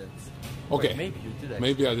 you didn't. Okay. Wait, maybe you did.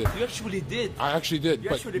 Maybe I did. You actually did. I actually did.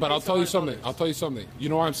 But I'll tell you something. I'll tell you something. You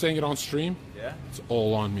know why I'm saying it on stream? Yeah. It's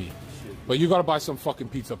all on me. But you gotta buy some fucking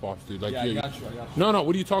pizza pops, dude. Like, Yeah, I got you. No.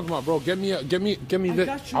 What are you talking about, bro? Get me this.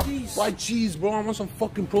 got you these. Why cheese, bro? I want some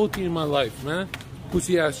fucking protein in my life, man.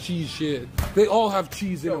 Pussy ass cheese shit. They all have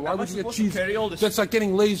cheese in it. Why would you get cheese? That's like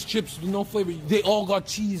getting Lay's chips with no flavor. They all got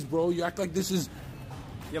cheese, bro. You act like this is.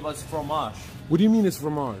 Yeah, but it's fromage. What do you mean it's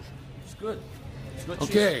fromage? It's good. It's good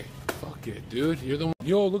Okay. cheese. Fuck it, dude. You're the one.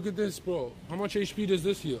 Yo, look at this, bro. How much HP does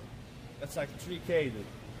this heal? That's like 3K, dude.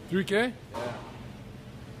 3K? Yeah.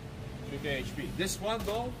 3K HP. This one,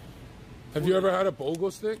 though? Have you ever had a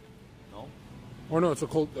BOGO stick? No. Or no, it's a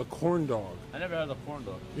corn dog. I never had a corn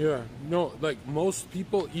dog. Yeah. No, like most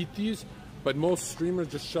people eat these, but most streamers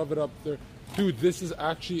just shove it up there. Dude, this is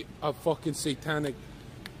actually a fucking satanic.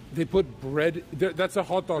 They put bread. That's a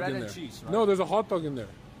hot dog Bread in and there. cheese, right? No, there's a hot dog in there.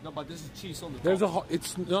 No, but this is cheese on the There's top.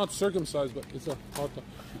 it's not circumcised, but it's a hot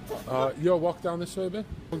dog. Yo, walk down this way, man.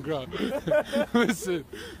 Oh, God.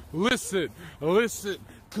 Listen.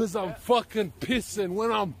 Cause I'm fucking pissing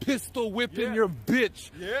when I'm pistol whipping your bitch.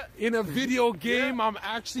 Yeah. In a video game, I'm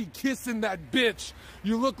actually kissing that bitch.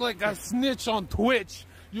 You look like a snitch on Twitch.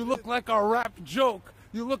 You look like a rap joke.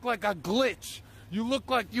 You look like a glitch. You look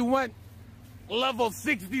like you went level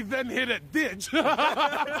 60, then hit a ditch. I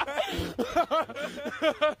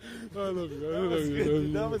love you.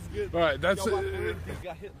 That was good. All right, that's Yo, it.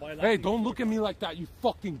 got hit by Hey, don't look at me like that, you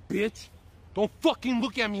fucking bitch. Don't fucking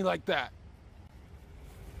look at me like that.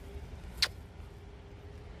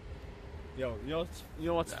 Yo, you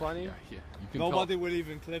know what's funny? Yeah, you can Nobody would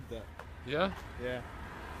even clip that. Yeah? Yeah.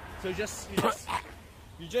 So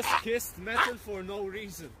you just kissed metal for no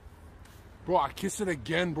reason. Bro, I kiss it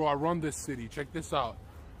again, bro. I run this city. Check this out.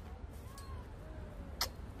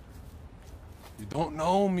 You don't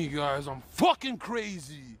know me, guys. I'm fucking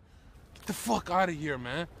crazy. Get the fuck out of here,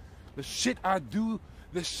 man. The shit I do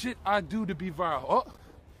to be viral. Oh,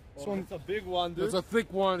 This It's a big one, dude. It's a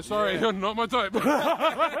thick one. Sorry, Yeah. not my type. What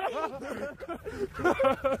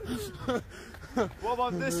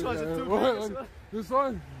about this one? Is it too big? This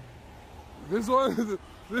one? This one?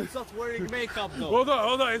 It's not wearing makeup though. Hold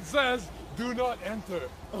on. It says, do not enter.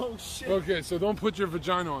 Oh shit. Okay, so don't put your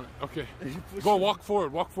vagina on it. Okay. Go, walk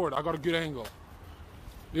forward. I got a good angle.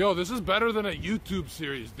 Yo, this is better than a YouTube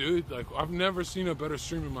series, dude. Like, I've never seen a better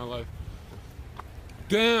stream in my life.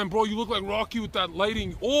 Damn, bro, you look like Rocky with that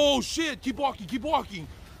lighting. Oh, shit, keep walking.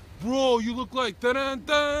 Bro, you look like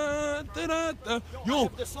da-da-da, da-da-da. Yo, I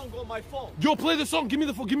have the song on my phone. Yo, play the song. Give me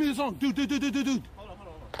the song. Dude. Hold on.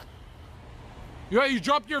 Yeah, you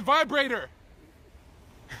dropped your vibrator.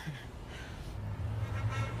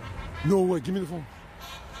 No way, give me the phone.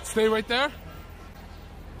 Stay right there.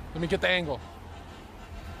 Let me get the angle.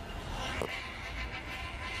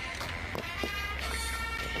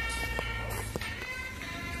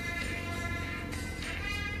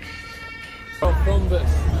 I'll film this.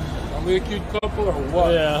 Are we a cute couple or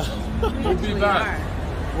what? Yeah. We'll be back.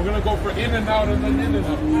 We're gonna go for in and out and then in and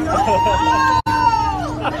out.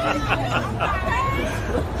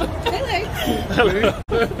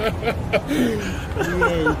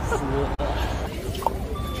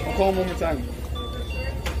 I'll call him one more time.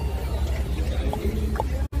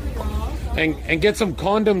 And get some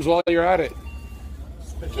condoms while you're at it.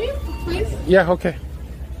 Can you please? Yeah, okay.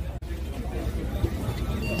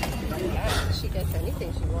 She gets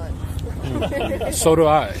anything she wants. So do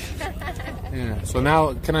I. Yeah. So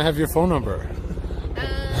now, can I have your phone number? You're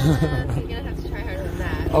gonna have to try harder than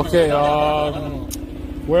that. Okay.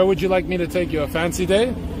 Where would you like me to take you? A fancy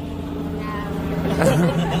day?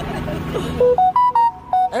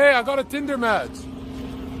 Hey, I got a Tinder match.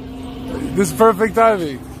 This is perfect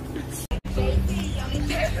timing.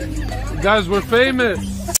 Guys, we're famous.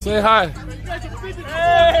 Say hi.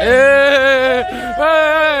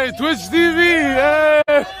 Hey, Twitch TV.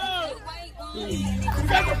 Hey.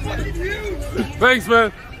 Thanks,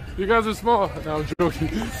 man. You guys are small. No, I'm joking.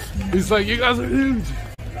 He's like, you guys are huge.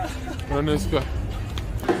 And this guy.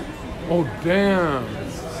 Oh, damn.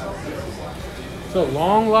 It's a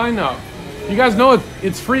long lineup. You guys know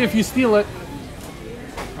it's free if you steal it.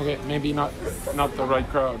 Okay, maybe not the right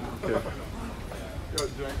crowd. Okay.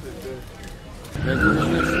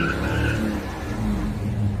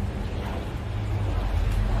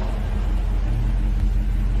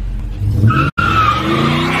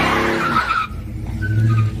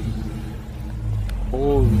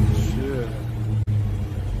 Holy shit.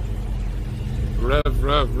 Rev.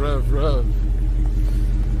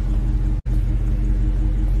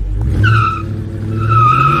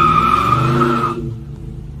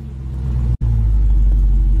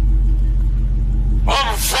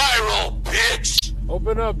 I'm viral, bitch!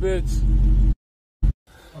 Open up, bitch.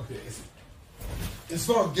 Okay. It's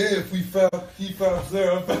not gay if he found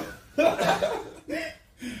Sarah.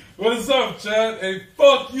 What's up, chat? Hey,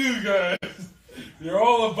 fuck you guys. You're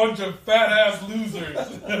all a bunch of fat ass losers.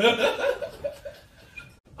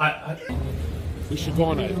 We should go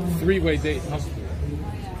on a 3-way date. You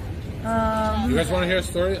guys want to hear a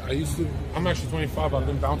story? I'm actually 25. I've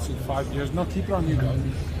been bouncing 5 years. No, keep it on you guys.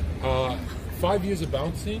 5 years of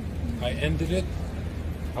bouncing. I ended it.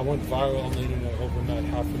 I went viral on the internet overnight,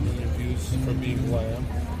 500,000 views for being who I am.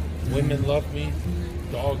 Women love me.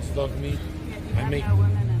 Dogs love me. I make...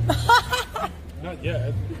 Not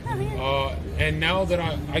yet. And now that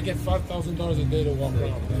I get $5,000 a day to walk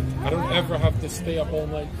around. I don't ever have to stay up all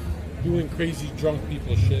night doing crazy drunk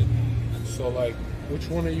people shit. So like, which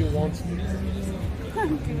one of you wants me?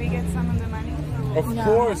 Can we get some of the money? Of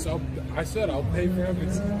course. I said I'll pay for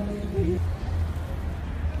everything.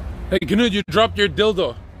 Hey, Knud, you dropped your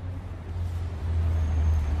dildo.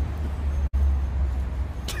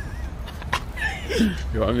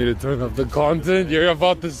 You want me to turn up the content? You're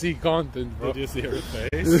about to see content, bro. Did you see her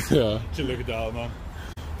face? Yeah. She looked down, man.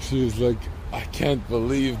 She was like, I can't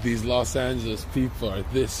believe these Los Angeles people are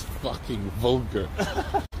this fucking vulgar.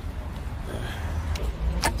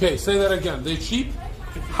 Okay, say that again. They cheap?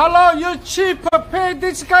 Hello, you cheap. Pay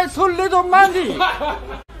this guy too little money.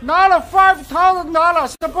 Not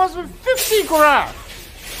 $5,000. Supposed to be 50 grand.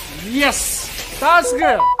 Yes, that's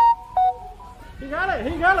good. He got it.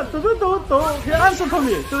 He answered to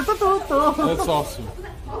me. That's awesome.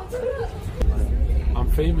 I'm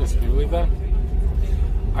famous. Can you believe that?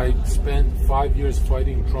 I spent 5 years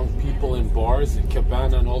fighting drunk people in bars, in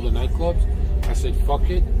Cabana, and all the nightclubs. I said, fuck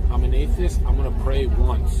it. I'm an atheist. I'm going to pray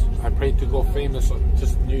once. I prayed to go famous on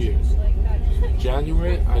just New Year's.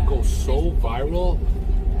 January, I go so viral.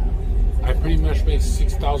 I pretty much make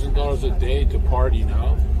 $6,000 a day to party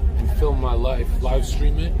now. and film my life, live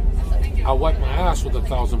stream it. I wipe my ass with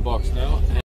 $1,000 now.